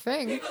do the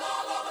thing,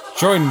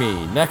 join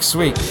me next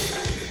week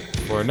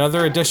for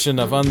another edition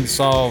of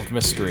Unsolved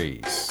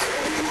Mysteries.